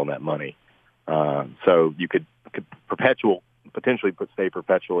returns on that money. So you could potentially stay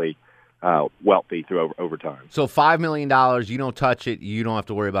perpetually wealthy through over time. So $5 million, you don't touch it, you don't have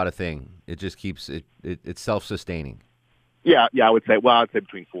to worry about a thing. It just keeps it's self-sustaining. Yeah, I would say. Well, I'd say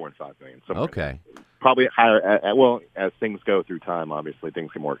between $4 and $5 million. Okay. Probably higher. Well, as things go through time, obviously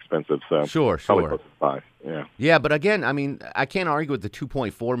things get more expensive. So sure. Probably close to 5. Yeah. Yeah, but again, I mean, I can't argue with the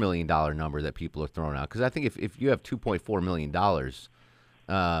 $2.4 million number that people are throwing out, because I think if you have $2.4 million,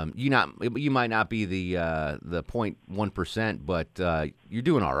 you might not be the 0.1%, but you're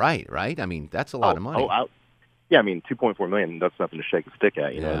doing all right? I mean, that's a lot of money. Yeah, I mean, $2.4 million, that's nothing to shake a stick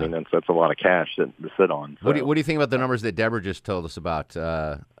at. You know what I mean? That's a lot of cash to sit on. So. What do you think about the numbers that Deborah just told us about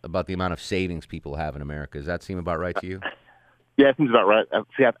the amount of savings people have in America? Does that seem about right to you? Yeah, it seems about right.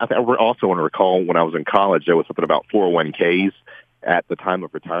 See, I also want to recall when I was in college, there was something about 401ks at the time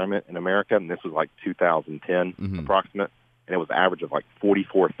of retirement in America, and this was like 2010 approximate. And it was an average of like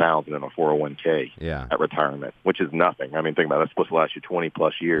 $44,000 in a 401k at retirement, which is nothing. I mean, think about it. That's supposed to last you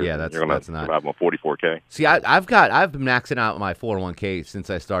 20-plus years. Yeah, that's you're going to survive on 44k. See, I've been maxing out my 401k since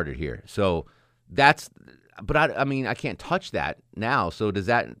I started here. So but I mean, I can't touch that now. So is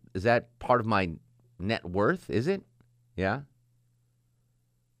that part of my net worth? Is it? Yeah.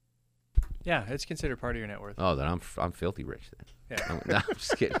 Yeah, it's considered part of your net worth. Oh, then I'm filthy rich then. Yeah. No, I'm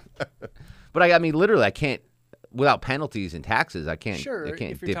just kidding. But I mean, literally, I can't. Without penalties and taxes, I can't. Sure, I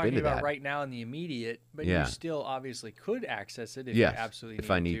can't if you're dip talking into about that right now in the immediate, but you still obviously could access it if you absolutely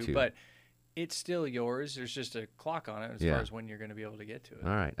I need to. But it's still yours. There's just a clock on it as far as when you're going to be able to get to it. All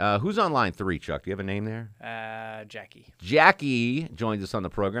right. Who's on line 3, Chuck? Do you have a name there? Jackie. Jackie joins us on the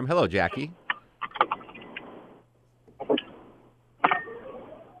program. Hello, Jackie.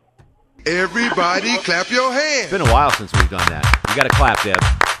 Everybody clap your hands. It's been a while since we've done that. You got to clap, Deb.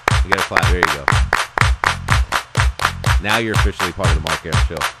 You got to clap. There you go. Now you're officially part of the Mark Arum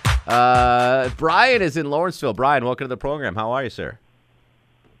Show. Brian is in Lawrenceville. Brian, welcome to the program. How are you, sir?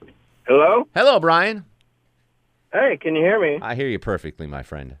 Hello? Hello, Brian. Hey, can you hear me? I hear you perfectly, my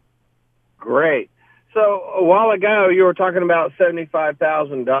friend. Great. So a while ago, you were talking about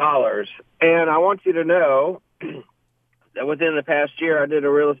 $75,000, and I want you to know that within the past year, I did a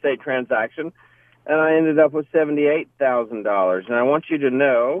real estate transaction, and I ended up with $78,000. And I want you to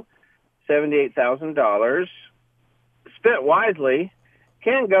know $78,000 spent wisely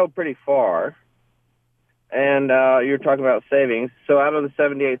can go pretty far. And you're talking about savings. So out of the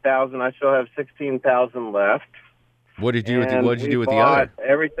 $78,000, I still have $16,000 left. What did you do with the other?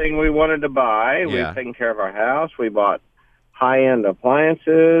 Everything we wanted to buy. Yeah. We've taken care of our house. We bought high-end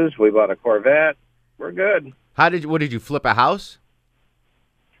appliances. We bought a Corvette. We're good. What did you flip a house?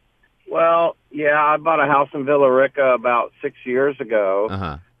 Well, yeah, I bought a house in Villa Rica about 6 years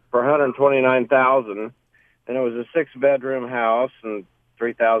ago for $129,000. And it was a 6-bedroom house and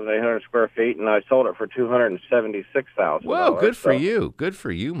 3,800 square feet, and I sold it for $276,000. Whoa, good for you. Good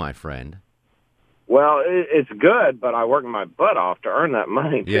for you, my friend. Well, it's good, but I worked my butt off to earn that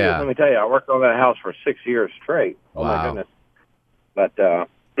money, too. Yeah. Let me tell you, I worked on that house for 6 years straight. Oh, my goodness. But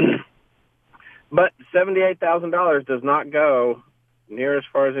but $78,000 does not go near as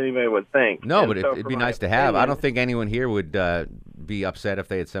far as anybody would think. No, but it'd be nice to have. I don't think anyone here would be upset if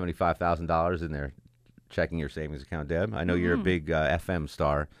they had $75,000 in their checking your savings account, Deb. I know you're a big FM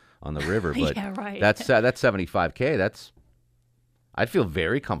star on the river, but yeah, right. that's $75K. I'd feel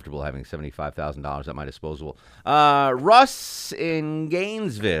very comfortable having $75,000 at my disposal. Russ in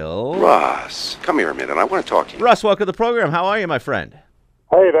Gainesville. Russ, come here a minute. I want to talk to you. Russ, welcome to the program. How are you, my friend?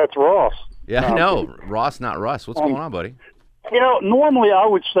 Hey, that's Ross. Yeah, I know. Ross, not Russ. What's going on, buddy? You know, normally I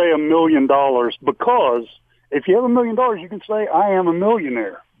would say $1 million because if you have $1 million, you can say, I am a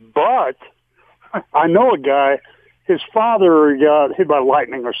millionaire. But I know a guy, his father got hit by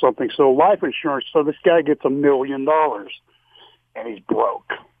lightning or something, so life insurance, so this guy gets $1 million, and he's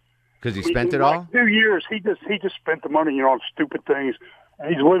broke. Because he spent it all? 2 years, he just spent the money, on stupid things,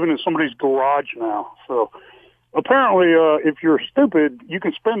 and he's living in somebody's garage now. So apparently, if you're stupid, you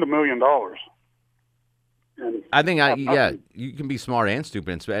can spend $1 million. I think, you can be smart and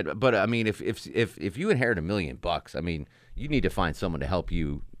stupid, but I mean, if you inherit $1 million, I mean, you need to find someone to help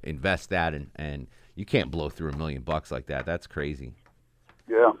you invest that, and you can't blow through $1 million like that. That's cray,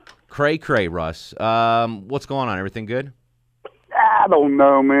 Russ. What's going on? Everything good? I don't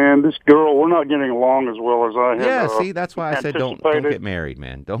know, man. This girl, we're not getting along as well as I had. Yeah, see, that's why I said don't get married,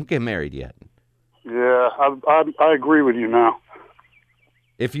 man. Don't get married yet. Yeah, I agree with you now.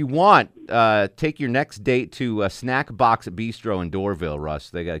 If you want, take your next date to Snack Box Bistro in Dorville, Russ.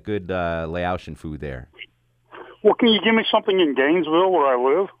 They got good Laotian food there. Well, can you give me something in Gainesville where I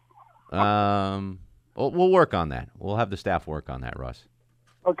live? We'll work on that. We'll have the staff work on that, Russ.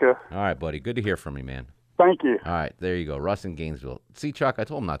 Okay. All right, buddy. Good to hear from you, man. Thank you. All right, there you go. Russ in Gainesville. See, Chuck, I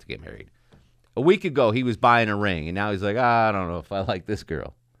told him not to get married. A week ago, he was buying a ring, and now he's like, I don't know if I like this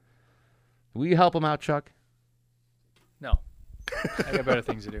girl. Will you help him out, Chuck? No. I got better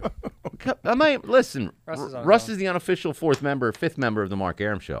things to do. Listen, Russ is the unofficial fifth member of the Mark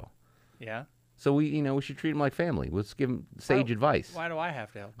Arum Show. Yeah? So we should treat him like family. Let's give him sage advice. Why do I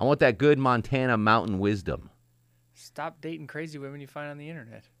have to help? I want that good Montana mountain wisdom. Stop dating crazy women you find on the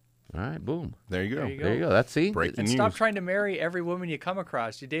internet. All right, boom. There you go. There you go. That's breaking news. Stop trying to marry every woman you come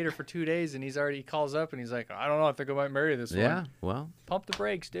across. You date her for 2 days, and he calls up, and he's like, I don't know. I think I might marry this one. Yeah, well. Pump the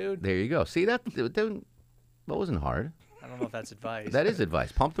brakes, dude. There you go. See, that wasn't hard. I don't know if that's advice. That is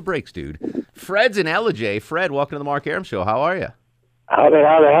advice. Pump the brakes, dude. Fred's in Ellijay. Fred, welcome to the Mark Arum Show. How are you?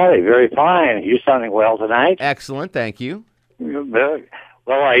 Howdy. Very fine. You sounding well tonight? Excellent. Thank you. Well,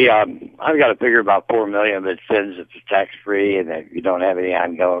 I've got to figure about $4 million that spends if it's tax free and that you don't have any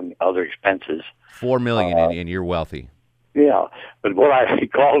ongoing other expenses. $4 million, and you're wealthy. Yeah, but what I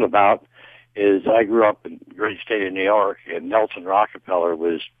called about is I grew up in the great state of New York, and Nelson Rockefeller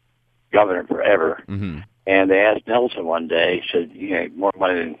was governor forever. Mm-hmm. And they asked Nelson one day, he said, you have more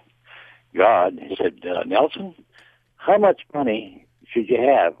money than God. He said, Nelson, how much money should you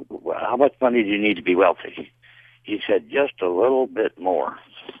have? How much money do you need to be wealthy? He said, just a little bit more.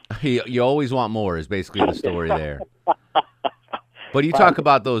 You always want more is basically the story there. But you talk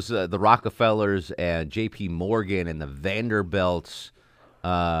about those the Rockefellers and J.P. Morgan and the Vanderbilts.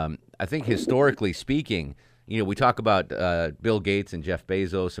 I think historically speaking, we talk about Bill Gates and Jeff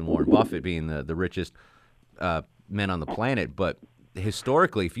Bezos and Warren Buffett being the richest men on the planet. But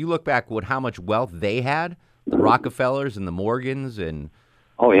historically, if you look back how much wealth they had, the Rockefellers and the Morgans and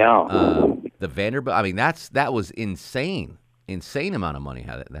the Vanderbilt. I mean, that was insane amount of money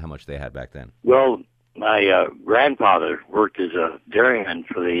how much they had back then. Well, my grandfather worked as a dairyman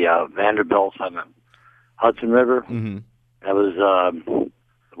for the Vanderbilts on the Hudson River. Mm-hmm. That was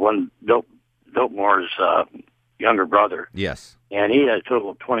one Biltmore's younger brother. Yes, and he had a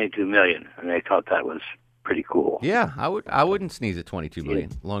total of $22 million, and they thought that was pretty cool. Yeah, I wouldn't sneeze at $22 million.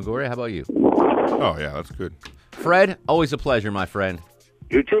 Longoria, how about you? Oh yeah, that's good. Fred, always a pleasure, my friend.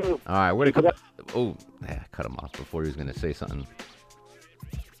 You too. All right, we're going to come. I cut him off before he was going to say something.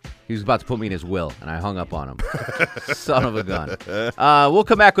 He was about to put me in his will, and I hung up on him. Son of a gun. We'll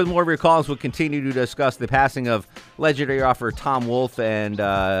come back with more of your calls. We'll continue to discuss the passing of legendary author Tom Wolfe, and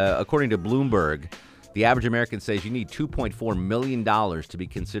according to Bloomberg, the average American says you need $2.4 million to be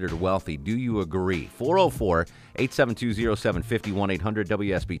considered wealthy. Do you agree? 404-872-0750,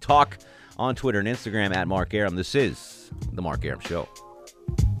 1-800-WSB Talk, on Twitter and Instagram at Mark Arum. This is The Mark Arum Show.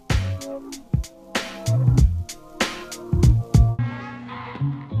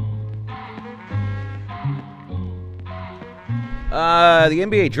 The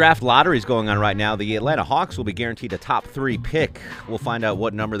NBA draft lottery is going on right now. The Atlanta Hawks will be guaranteed a top 3 pick. We'll find out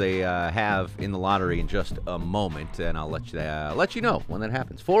what number they have in the lottery in just a moment, and I'll let you know when that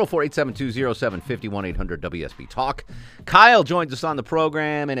happens. 404-872-0750, 1-800-WSB Talk. Kyle joins us on the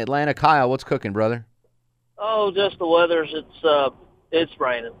program in Atlanta. Kyle, what's cooking, brother? Oh, just the weather's it's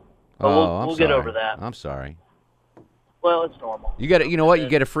raining. But we'll get over that. I'm sorry. Well, it's normal. You know what? You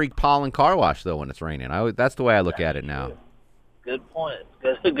get a free pollen car wash though when it's raining. That's the way I look at it now. Good point.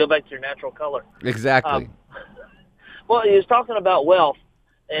 Go back to your natural color. Exactly. Well, he was talking about wealth,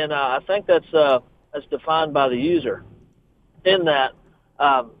 and I think that's defined by the user. In that,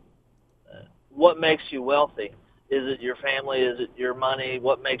 what makes you wealthy? Is it your family? Is it your money?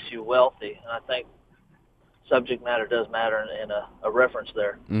 What makes you wealthy? And I think subject matter does matter in a reference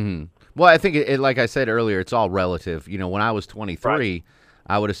there. Mm-hmm. Well, I think, like I said earlier, it's all relative. When I was 23, right,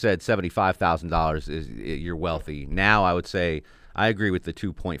 I would have said $75,000 is you're wealthy. Now I would say I agree with the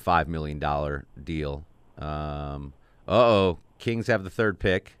 $2.5 million deal. Kings have the 3rd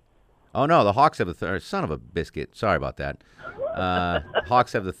pick. Oh, no, the Hawks have the 3rd. Son of a biscuit. Sorry about that.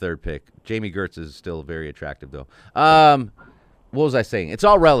 Hawks have the 3rd pick. Jamie Gertz is still very attractive, though. What was I saying? It's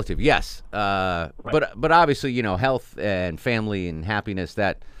all relative, yes. Right. But obviously, health and family and happiness,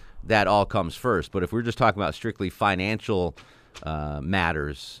 that all comes first. But if we're just talking about strictly financial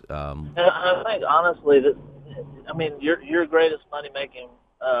matters. And I think, honestly, your greatest money-making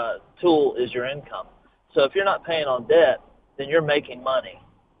tool is your income. So if you're not paying on debt, then you're making money.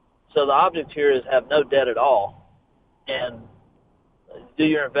 So the object here is have no debt at all and do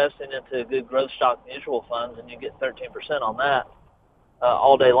your investing into good growth stock mutual funds, and you get 13% on that.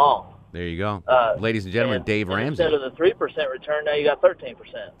 all day long. There you go. Ladies and gentlemen, Dave And Ramsey. instead of the 3% return, now you got 13%.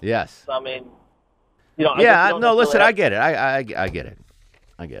 Yes. So I mean, you know. Yeah. No. Listen, I get it. I get it.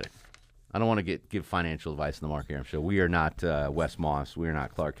 I get it. I don't want to give financial advice on the Mark Arum Show. We are not Wes Moss. We are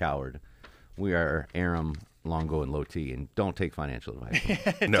not Clark Howard. We are Arum, Longo, and Low T. And don't take financial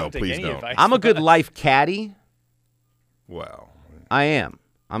advice. No, please don't. I'm a good life caddy. Well, I am.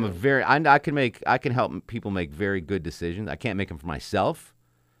 I'm a very. I can help people make very good decisions. I can't make them for myself,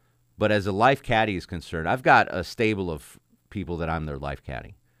 but as a life caddy is concerned, I've got a stable of people that I'm their life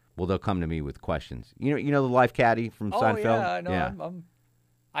caddy. Well, they'll come to me with questions. You know the life caddy from Seinfeld. Yeah, I know.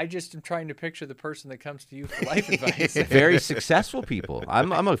 I just am trying to picture the person that comes to you for life advice. Very successful people.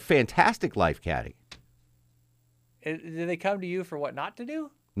 I'm a fantastic life caddy. Do they come to you for what not to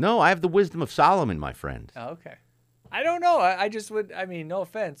do? No, I have the wisdom of Solomon, my friend. Oh, okay. I don't know. I just would. I mean, no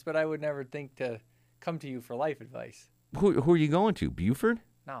offense, but I would never think to come to you for life advice. Who are you going to? Buford?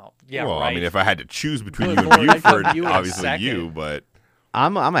 No. Yeah. Well, right. I mean, if I had to choose between you Good and Lord, I'd come Buford, to you in a obviously second. you. But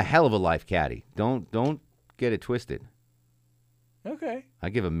I'm a hell of a life caddy. Don't get it twisted. Okay. I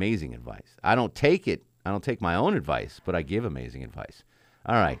give amazing advice. I don't take it. I don't take my own advice, but I give amazing advice.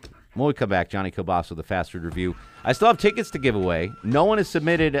 All right. When we come back, Johnny Kilbasa with the Fast Food Review. I still have tickets to give away. No one has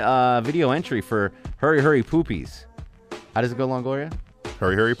submitted a video entry for Hurry Hurry Poopies. How does it go, Longoria?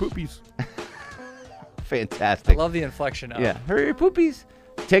 Hurry Hurry Poopies. Fantastic. I love the inflection of it. Yeah. Hurry Hurry Poopies.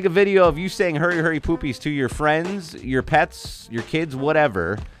 Take a video of you saying Hurry Hurry Poopies to your friends, your pets, your kids,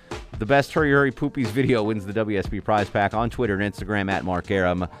 whatever. The best Hurry Hurry Poopies video wins the WSB prize pack on Twitter and Instagram at Mark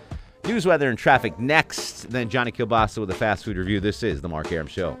Arum. News, weather, and traffic next. Then Johnny Kilbasa with a Fast Food Review. This is the Mark Arum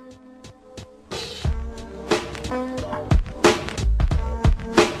Show.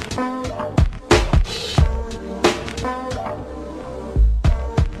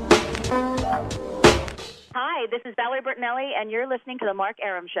 Hi, this is Valerie Bertinelli, and you're listening to The Mark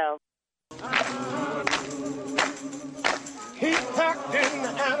Arum Show. He packed in the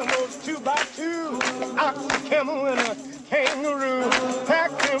animals 2 by 2, ox, a camel, and a kangaroo.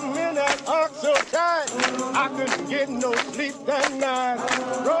 Packed him in that ox so tight, I couldn't get no sleep that night.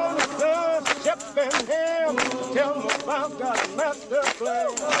 Rolling Stones, Shep and Ham, tell them about that master plan.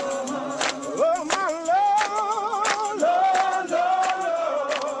 Oh, my Lord, Lord, Lord, Lord.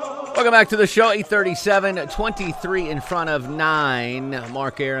 Welcome back to the show. 8:37, 23 in front of 9.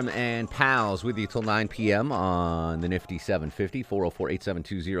 Mark Arum and pals with you till 9 p.m. on the Nifty 750,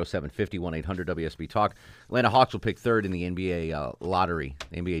 404-872-0750, 1-800-WSB Talk. Atlanta Hawks will pick third in the NBA lottery,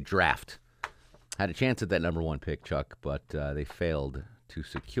 the NBA draft. Had a chance at that number 1 pick, Chuck, but they failed to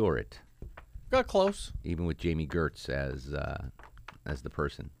secure it. Got close. Even with Jamie Gertz as the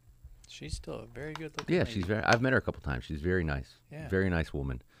person. She's still a very good looking. Yeah, lady. she's very. I've met her a couple times. She's very nice. Yeah. Very nice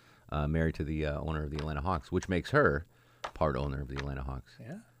woman. Married to the owner of the Atlanta Hawks, which makes her part owner of the Atlanta Hawks.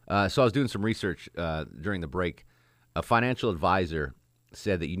 Yeah. So I was doing some research during the break. A financial advisor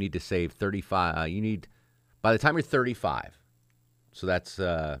said that you need to save 35. By the time you're 35. So that's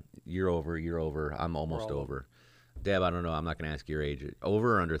year over. I'm almost over. Deb, I don't know. I'm not going to ask your age.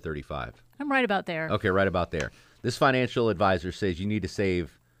 Over or under 35? I'm right about there. Okay, right about there. This financial advisor says you need to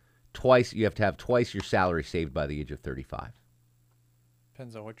save twice. You have to have twice your salary saved by the age of 35.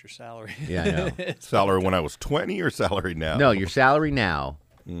 Depends on what your salary is. Yeah, I know. Salary when I was 20 or salary now? No, your salary now.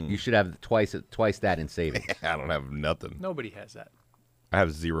 You should have twice that in savings. I don't have nothing. Nobody has that. I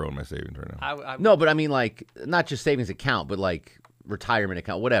have 0 in my savings right now. No, but I mean, like, not just savings account, but like retirement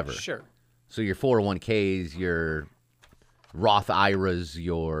account, whatever. Sure. So your 401ks, your Roth IRAs,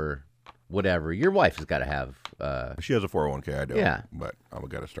 your whatever. Your wife has got to have. She has a 401k. I don't. Yeah. But I've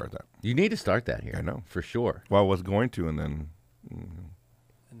got to start that. You need to start that here. I know. For sure. Well, I was going to, and then.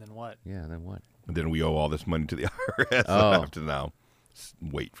 And then what? Yeah, then what? And then we owe all this money to the IRS. Oh. I have to now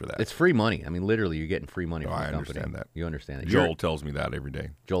wait for that. It's free money. I mean, literally, you're getting free money from the I company. understand that. You understand that. Joel tells me that every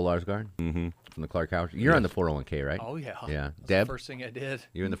day. Joel Larsgaard? Mm-hmm. From the Clark Howard? You're on the 401k, right? Oh, yeah. Yeah. That's Deb? the first thing I did.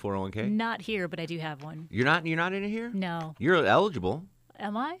 You in the 401k? Not here, but I do have one. You're not in it here? No. You're eligible.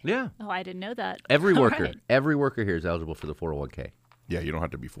 Am I? Yeah. Oh, I didn't know that. Every All worker. right. Every worker here is eligible for the 401k. Yeah, you don't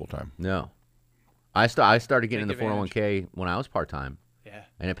have to be full-time. No. I started getting Take the 401k when I was part-time. Yeah.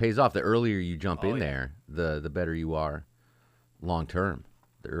 And it pays off. The earlier you jump in yeah. there, the better you are long-term.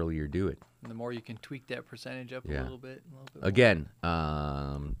 The earlier you do it. And the more you can tweak that percentage up Yeah. a little bit. More. Again,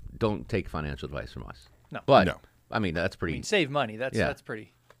 don't take financial advice from us. No. But, No. I mean, that's pretty... I mean, save money. That's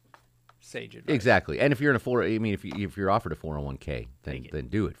pretty sage advice. Exactly. And if you're in if you're offered a 401k, then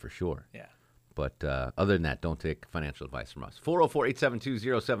do it for sure. Yeah. But other than that, don't take financial advice from us.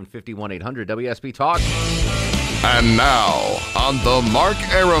 404-872-0750, 1-800-WSB Talk. And now, on the Mark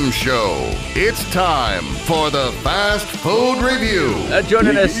Arum Show, it's time for the Fast Food Review.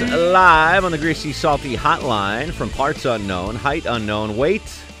 Joining us live on the Greasy Salty Hotline from parts unknown, height unknown, weight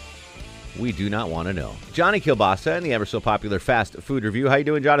we do not want to know. Johnny Kilbasa and the ever so popular Fast Food Review. How you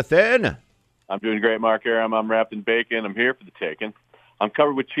doing, Jonathan? I'm doing great, Mark Arum. I'm wrapped in bacon. I'm here for the taking. I'm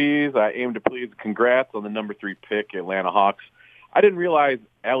covered with cheese. I aim to please. Congrats on the number 3 pick, Atlanta Hawks. I didn't realize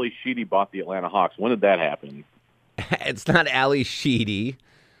Ali Sheedy bought the Atlanta Hawks. When did that happen? It's not Ali Sheedy.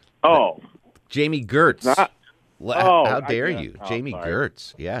 Oh. Jamie Gertz. How dare you? Jamie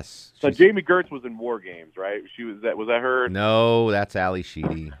Gertz, yes. So Jamie Gertz was in War Games, right? Was that her? No, that's Ali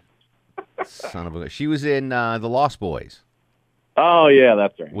Sheedy. Son of a... She was in The Lost Boys. Oh, yeah,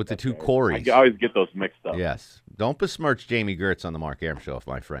 that's right. With the two Corys. I always get those mixed up. Yes. Don't besmirch Jamie Gertz on the Mark Arum Show,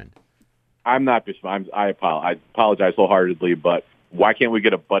 my friend. I'm not besmirching. I apologize wholeheartedly, but why can't we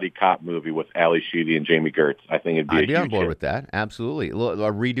get a buddy cop movie with Ali Sheedy and Jamie Gertz? I think it'd be I'd be on board with that. Absolutely.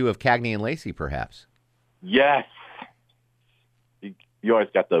 A redo of Cagney and Lacey, perhaps. Yes. You always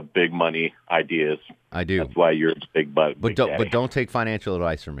got the big money ideas. I do. That's why you're a big butt. But don't take financial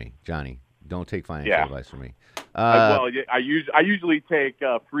advice from me, Johnny. Don't take financial advice from me. I usually take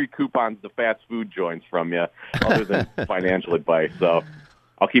free coupons to fast food joints from you, other than financial advice. So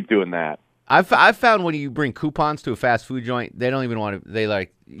I'll keep doing that. I've found when you bring coupons to a fast food joint, they don't even want to.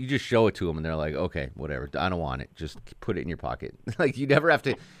 You just show it to them, and they're like, okay, whatever. I don't want it. Just put it in your pocket. Like you never have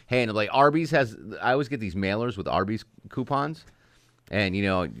to hand. Like Arby's has. I always get these mailers with Arby's coupons. And,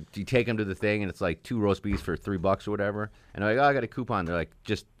 you take them to the thing, and it's like 2 roast beefs for $3 or whatever. And they're like, oh, I got a coupon. They're like,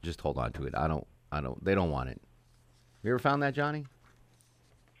 just hold on to it. They don't want it. You ever found that, Johnny?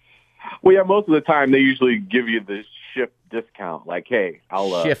 Well, yeah, most of the time they usually give you the shift discount. Like, hey,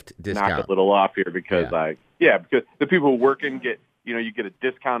 I'll shift discount. Knock a little off here because because the people working get, you get a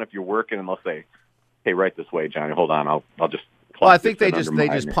discount if you're working, and they'll say, hey, right this way, Johnny. Hold on, I'll just. Well, I think they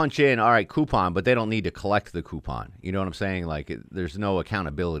just punch in, all right, coupon, but they don't need to collect the coupon. You know what I'm saying? Like, there's no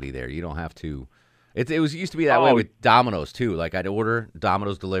accountability there. You don't have to. It used to be that way with Domino's, too. Like, I'd order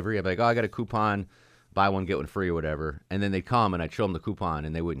Domino's delivery. I'd be like, oh, I got a coupon, buy one, get one free or whatever. And then they'd come, and I'd show them the coupon,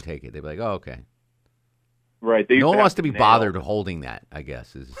 and they wouldn't take it. They'd be like, oh, okay. Right. No one wants to be bothered holding that, I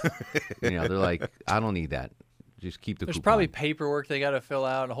guess. They're like, I don't need that. Just keep the There's coupon. probably paperwork they got to fill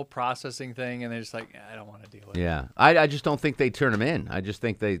out, a whole processing thing, and they're just like, I don't want to deal with it. Yeah. I just don't think they turn them in. I just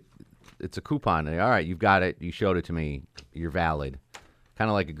think it's a coupon. All right, you've got it. You showed it to me. You're valid. Kind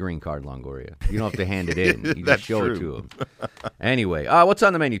of like a green card, Longoria. You don't have to hand it in. You just show it to them. Anyway, what's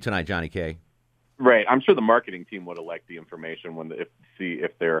on the menu tonight, Johnny K? Right. I'm sure the marketing team would have liked the information see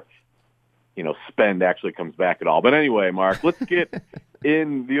if their spend actually comes back at all. But anyway, Mark, let's get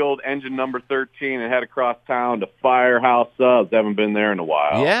in the old engine number 13 and head across town to Firehouse Subs. Haven't been there in a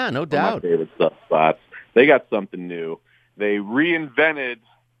while. Yeah, no doubt. One of my favorite sub spots. They got something new. They reinvented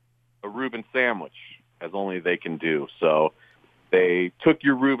a Reuben sandwich, as only they can do. So they took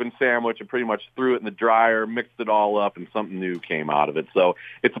your Reuben sandwich and pretty much threw it in the dryer, mixed it all up, and something new came out of it. So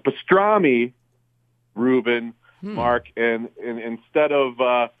it's a pastrami Reuben, Mark, and instead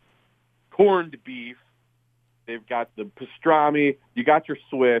of corned beef, they've got the pastrami, you got your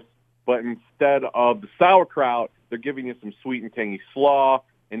Swiss, but instead of the sauerkraut, they're giving you some sweet and tangy slaw.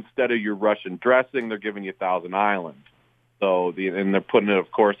 Instead of your Russian dressing, they're giving you Thousand Island. So and they're putting it,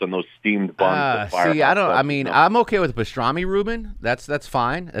 of course, on those steamed buns. I'm okay with pastrami Reuben. That's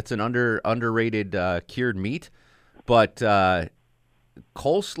fine. That's an underrated cured meat. But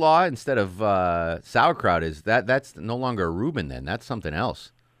coleslaw instead of sauerkraut that's no longer a Reuben then. That's something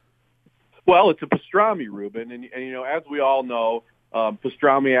else. Well, it's a pastrami Reuben, and as we all know,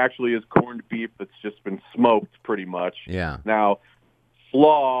 pastrami actually is corned beef that's just been smoked pretty much. Yeah. Now,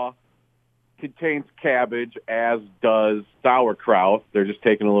 slaw contains cabbage, as does sauerkraut. They're just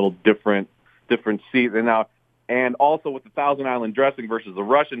taking a little different season now. And also with the Thousand Island dressing versus the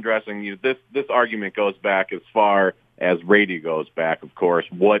Russian dressing, this argument goes back as far as radio goes back. Of course,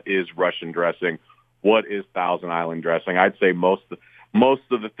 what is Russian dressing? What is Thousand Island dressing? I'd say most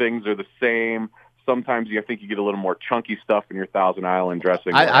of the things are the same. Sometimes I think you get a little more chunky stuff in your Thousand Island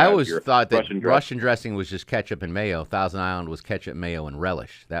dressing. I always thought that Russian dressing was just ketchup and mayo. Thousand Island was ketchup, mayo, and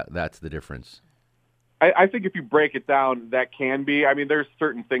relish. That's the difference. I think if you break it down, that can be. I mean, there's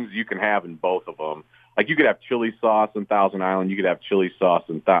certain things you can have in both of them. Like you could have chili sauce in Thousand Island. You could have chili sauce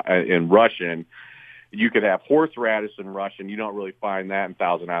in Russian. You could have horseradish in Russian. You don't really find that in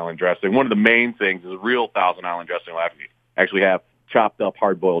Thousand Island dressing. One of the main things is real Thousand Island dressing will actually have chopped up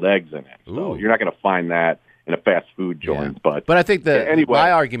hard-boiled eggs in it. So you're not going to find that in a fast food joint. Yeah. But I think anyway,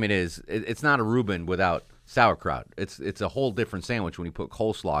 my argument is it's not a Reuben without sauerkraut. It's a whole different sandwich when you put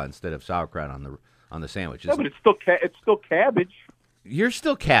coleslaw instead of sauerkraut on the sandwich. Yeah, but it's still cabbage. You're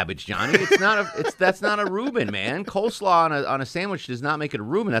still cabbage, Johnny. That's not a Reuben, man. Coleslaw on a sandwich does not make it a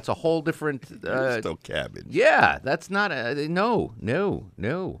Reuben. That's a whole different. It's still cabbage. Yeah, that's not a no.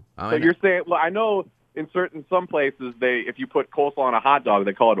 So you're saying? Well, I know in some places if you put coleslaw on a hot dog,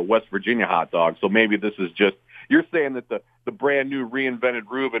 they call it a West Virginia hot dog. So maybe this is just you're saying that the brand new reinvented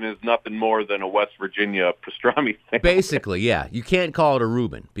Reuben is nothing more than a West Virginia pastrami sandwich. Basically, yeah. You can't call it a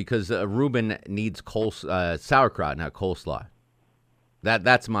Reuben because a Reuben needs sauerkraut, not coleslaw.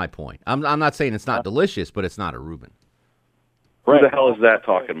 That's my point. I'm not saying it's not delicious, but it's not a Reuben. Who the hell is that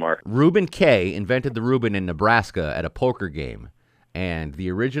talking, Mark? Reuben K. invented the Reuben in Nebraska at a poker game. And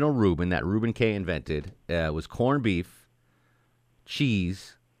the original Reuben that Reuben K. invented was corned beef,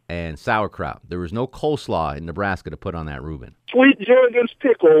 cheese, and sauerkraut. There was no coleslaw in Nebraska to put on that Reuben. Sweet Jergens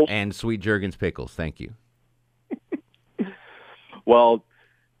pickles. And Sweet Jergens pickles. Thank you. Well,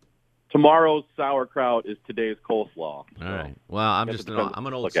 tomorrow's sauerkraut is today's coleslaw. All right. Well, I'm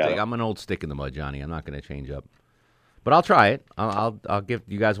an old stick. I'm an old stick in the mud, Johnny. I'm not going to change up. But I'll try it. I'll give.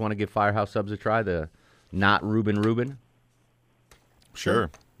 You guys want to give Firehouse Subs a try? The not Reuben.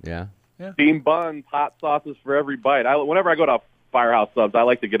 Sure. Yeah. Steamed buns, hot sauces for every bite. Whenever I go to Firehouse Subs, I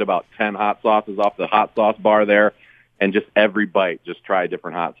like to get about 10 hot sauces off the hot sauce bar there, and just every bite, just try a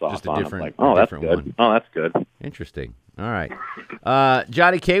different hot sauce. Just a on different, it. Like, that's different good. one. Oh, that's good. Interesting. All right.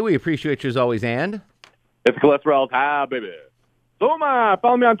 Johnny K., we appreciate you as always, and? It's cholesterol's high, baby. So am I.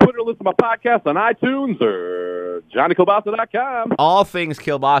 Follow me on Twitter, listen to my podcast on iTunes or JohnnyKilbasa.com. All things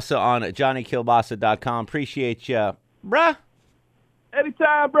Kilbasa on JohnnyKilbasa.com. Appreciate you, bruh.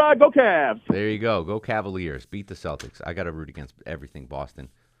 Anytime, bruh. Go Cavs. There you go. Go Cavaliers. Beat the Celtics. I got to root against everything Boston.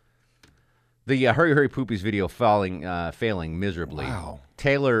 The Hurry Hurry Poopies video failing miserably. Wow.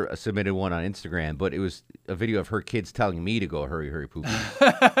 Taylor submitted one on Instagram, but it was a video of her kids telling me to go Hurry Hurry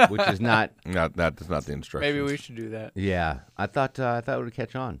Poopies, which is not. That's not the instructions. Maybe we should do that. Yeah, I thought it would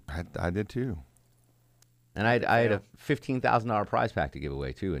catch on. I did too. And I had a $15,000 prize pack to give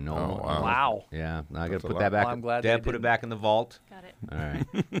away too, and no one. Wow. Yeah, now I got to put that back. Well, I'm glad Dad put it back in the vault. Got it. All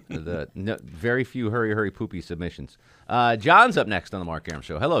right. Very few Hurry Hurry Poopy submissions. John's up next on the Mark Arum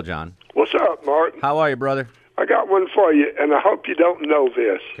Show. Hello, John. What's up, Mark? How are you, brother? I got one for you, and I hope you don't know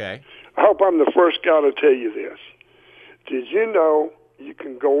this. Okay. I hope I'm the first guy to tell you this. Did you know you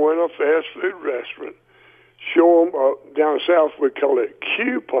can go in a fast food restaurant, show them, down south we call it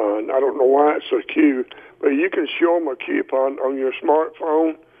coupon. I don't know why it's a Q, but you can show them a coupon on your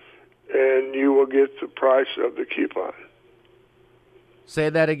smartphone, and you will get the price of the coupon. Say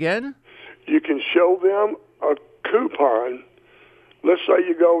that again? You can show them a coupon. Let's say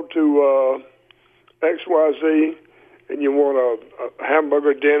you go to XYZ and you want a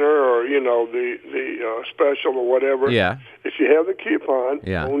hamburger dinner or, the special or whatever. Yeah. If you have the coupon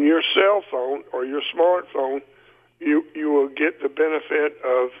on your cell phone or your smartphone, you will get the benefit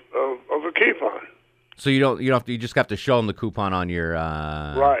of a coupon. So you just have to show them the coupon on your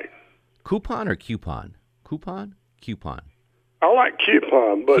right. Coupon or coupon? Coupon? I like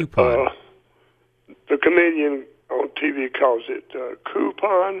coupon, but Coupon. The comedian on TV calls it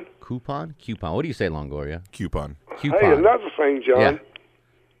coupon. Coupon. What do you say, Longoria? Coupon. Hey, another thing, John. Yeah.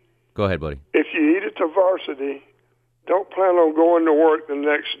 Go ahead, buddy. If you eat at the Varsity, don't plan on going to work the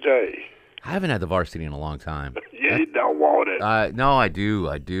next day. I haven't had the Varsity in a long time. You don't want it. No, I do.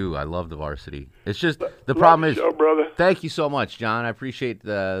 I love the Varsity. It's just the problem is. Show, brother. Thank you so much, John. I appreciate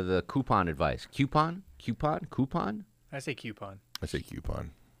the coupon advice. Coupon. I say coupon. I say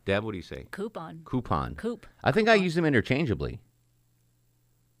coupon. Deb, what do you say? Coupon. Coop. I think I use them interchangeably.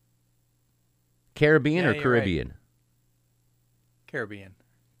 Caribbean or Caribbean? Right.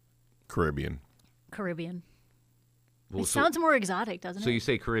 Caribbean. Well, It sounds more exotic, doesn't it? So you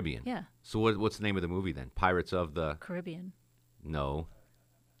say Caribbean? Yeah. So what's the name of the movie then? Pirates of the Caribbean. No.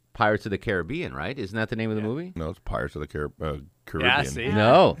 Pirates of the Caribbean, right? Isn't that the name of the movie? No, it's Pirates of the Caribbean. Yeah, see?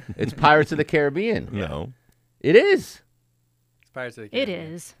 No, it's Pirates of the Caribbean. No. It is. It's Pirates of the It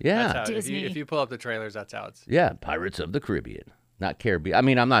Caribbean. is. Yeah. That's how, Disney. if you pull up the trailers, that's how it's. Yeah, Pirates of the Caribbean. Not Caribbean. I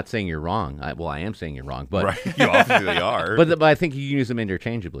mean, I'm not saying you're wrong. I am saying you're wrong, but Right. You obviously are. But I think you use them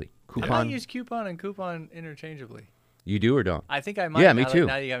interchangeably. I Coupon. might use coupon and coupon interchangeably. You do or don't? I think I might. Yeah, me now too.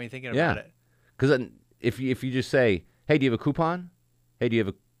 Now you got me thinking Yeah. about it. Because if you just say, "Hey, do you have a coupon?" Hey, do you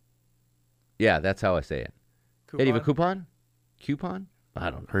have a? Yeah, that's how I say it. Hey, do you have a coupon? Coupon? I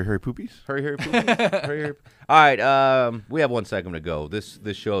don't know. Hurry, hurry, poopies. Hurry, hurry, poopies. Hurry, hurry. All right, we have one segment to go. This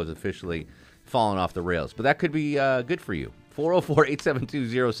show is officially fallen off the rails, but that could be good for you.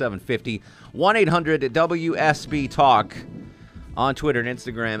 404-872-0750. 1-800-WSB-TALK on Twitter and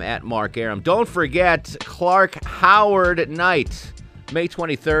Instagram at Mark Arum. Don't forget Clark Howard night, May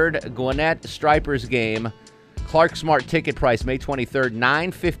 23rd, Gwinnett Stripers game. Clark Smart ticket price, May 23rd,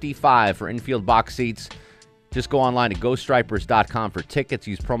 $9.55 for infield box seats. Just go online to GoStripers.com for tickets.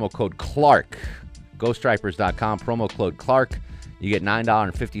 Use promo code Clark. GoStripers.com, promo code Clark. You get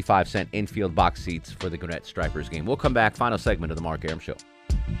 $9.55 infield box seats for the Gwinnett Stripers game. We'll come back. Final segment of the Mark Arum Show.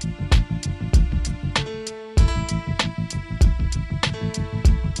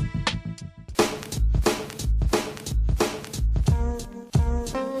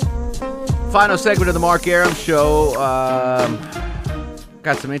 Final segment of the Mark Arum Show.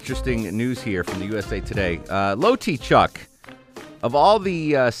 Got some interesting news here from the USA Today. Low T Chuck, of all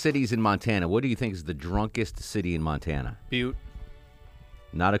the cities in Montana, what do you think is the drunkest city in Montana? Butte.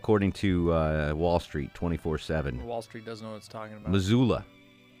 Not according to Wall Street 24/7. Wall Street doesn't know what it's talking about. Missoula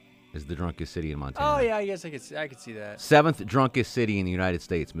is the drunkest city in Montana. Oh yeah, I guess I could see that. 7th drunkest city in the United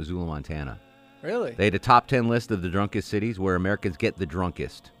States, Missoula, Montana. Really? They had a top 10 list of the drunkest cities where Americans get the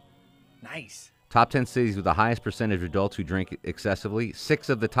drunkest. Nice. Top 10 cities with the highest percentage of adults who drink excessively. 6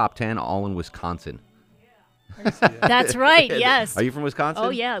 of the top 10 all in Wisconsin. That's right, yes. Are you from Wisconsin? Oh,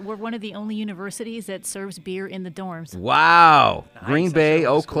 yeah. We're one of the only universities that serves beer in the dorms. Wow. Nice. Green Bay,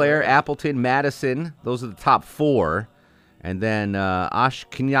 Eau Claire, Appleton, Madison. Those are the top 4. And then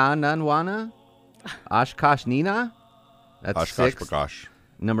Oshkosh-Nina? That's 6.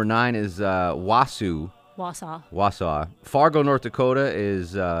 Number 9 is Wausau. Wausau. Fargo, North Dakota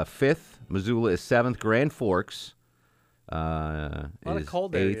is 5th. Missoula is 7th. Grand Forks a lot of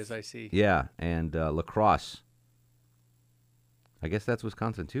cold 8th. areas I see. Yeah, and La Crosse. I guess that's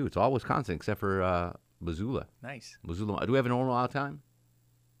Wisconsin, too. It's all Wisconsin except for Missoula. Nice. Missoula. Do we have a normal out time?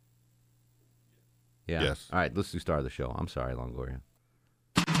 Yeah. Yes. All right, let's do star of the show. I'm sorry, Longoria.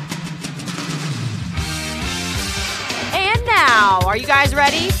 And now, are you guys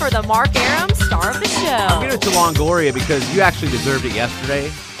ready for the Mark Arum Star of the Show? I'm giving it to Longoria because you actually deserved it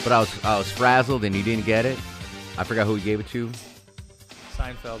yesterday, but I was frazzled and you didn't get it. I forgot who you gave it to.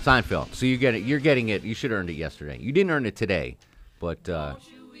 Seinfeld. So you get it. You're getting it. You should have earned it yesterday. You didn't earn it today, but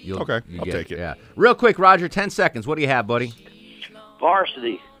you'll Okay, you I'll get take it. Yeah. Real quick, Roger. 10 seconds. What do you have, buddy?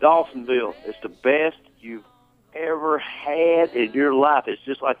 Varsity, Dawsonville. It's the best you've ever had in your life. It's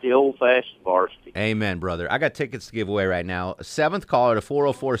just like the old-fashioned varsity. Amen, brother. I got tickets to give away right now. 7th caller to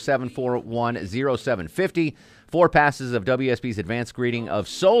 404-741-0750. 4 passes of WSB's advanced greeting of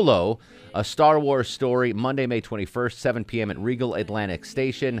Solo, a Star Wars story, Monday, May 21st, 7 p.m. at Regal Atlantic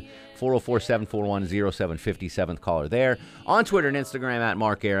Station. 404-741-0750. 7th caller there. On Twitter and Instagram at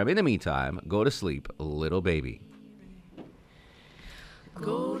Mark Arum. In the meantime, go to sleep, little baby.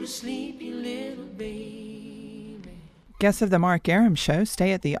 Go to sleep, you little baby. Guests of the Mark Arum Show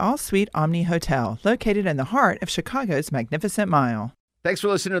stay at the All-Suite Omni Hotel, located in the heart of Chicago's Magnificent Mile. Thanks for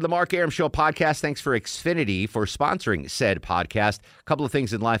listening to the Mark Arum Show podcast. Thanks for Xfinity for sponsoring said podcast. A couple of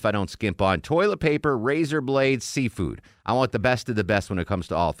things in life I don't skimp on. Toilet paper, razor blades, seafood. I want the best of the best when it comes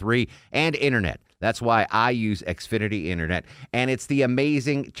to all three. And internet. That's why I use Xfinity Internet. And it's the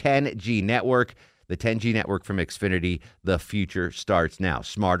amazing 10G network. The 10G network from Xfinity. The future starts now.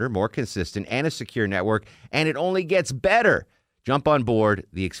 Smarter, more consistent, and a secure network. And it only gets better. Jump on board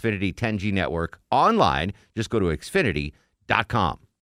the Xfinity 10G network online. Just go to Xfinity.com.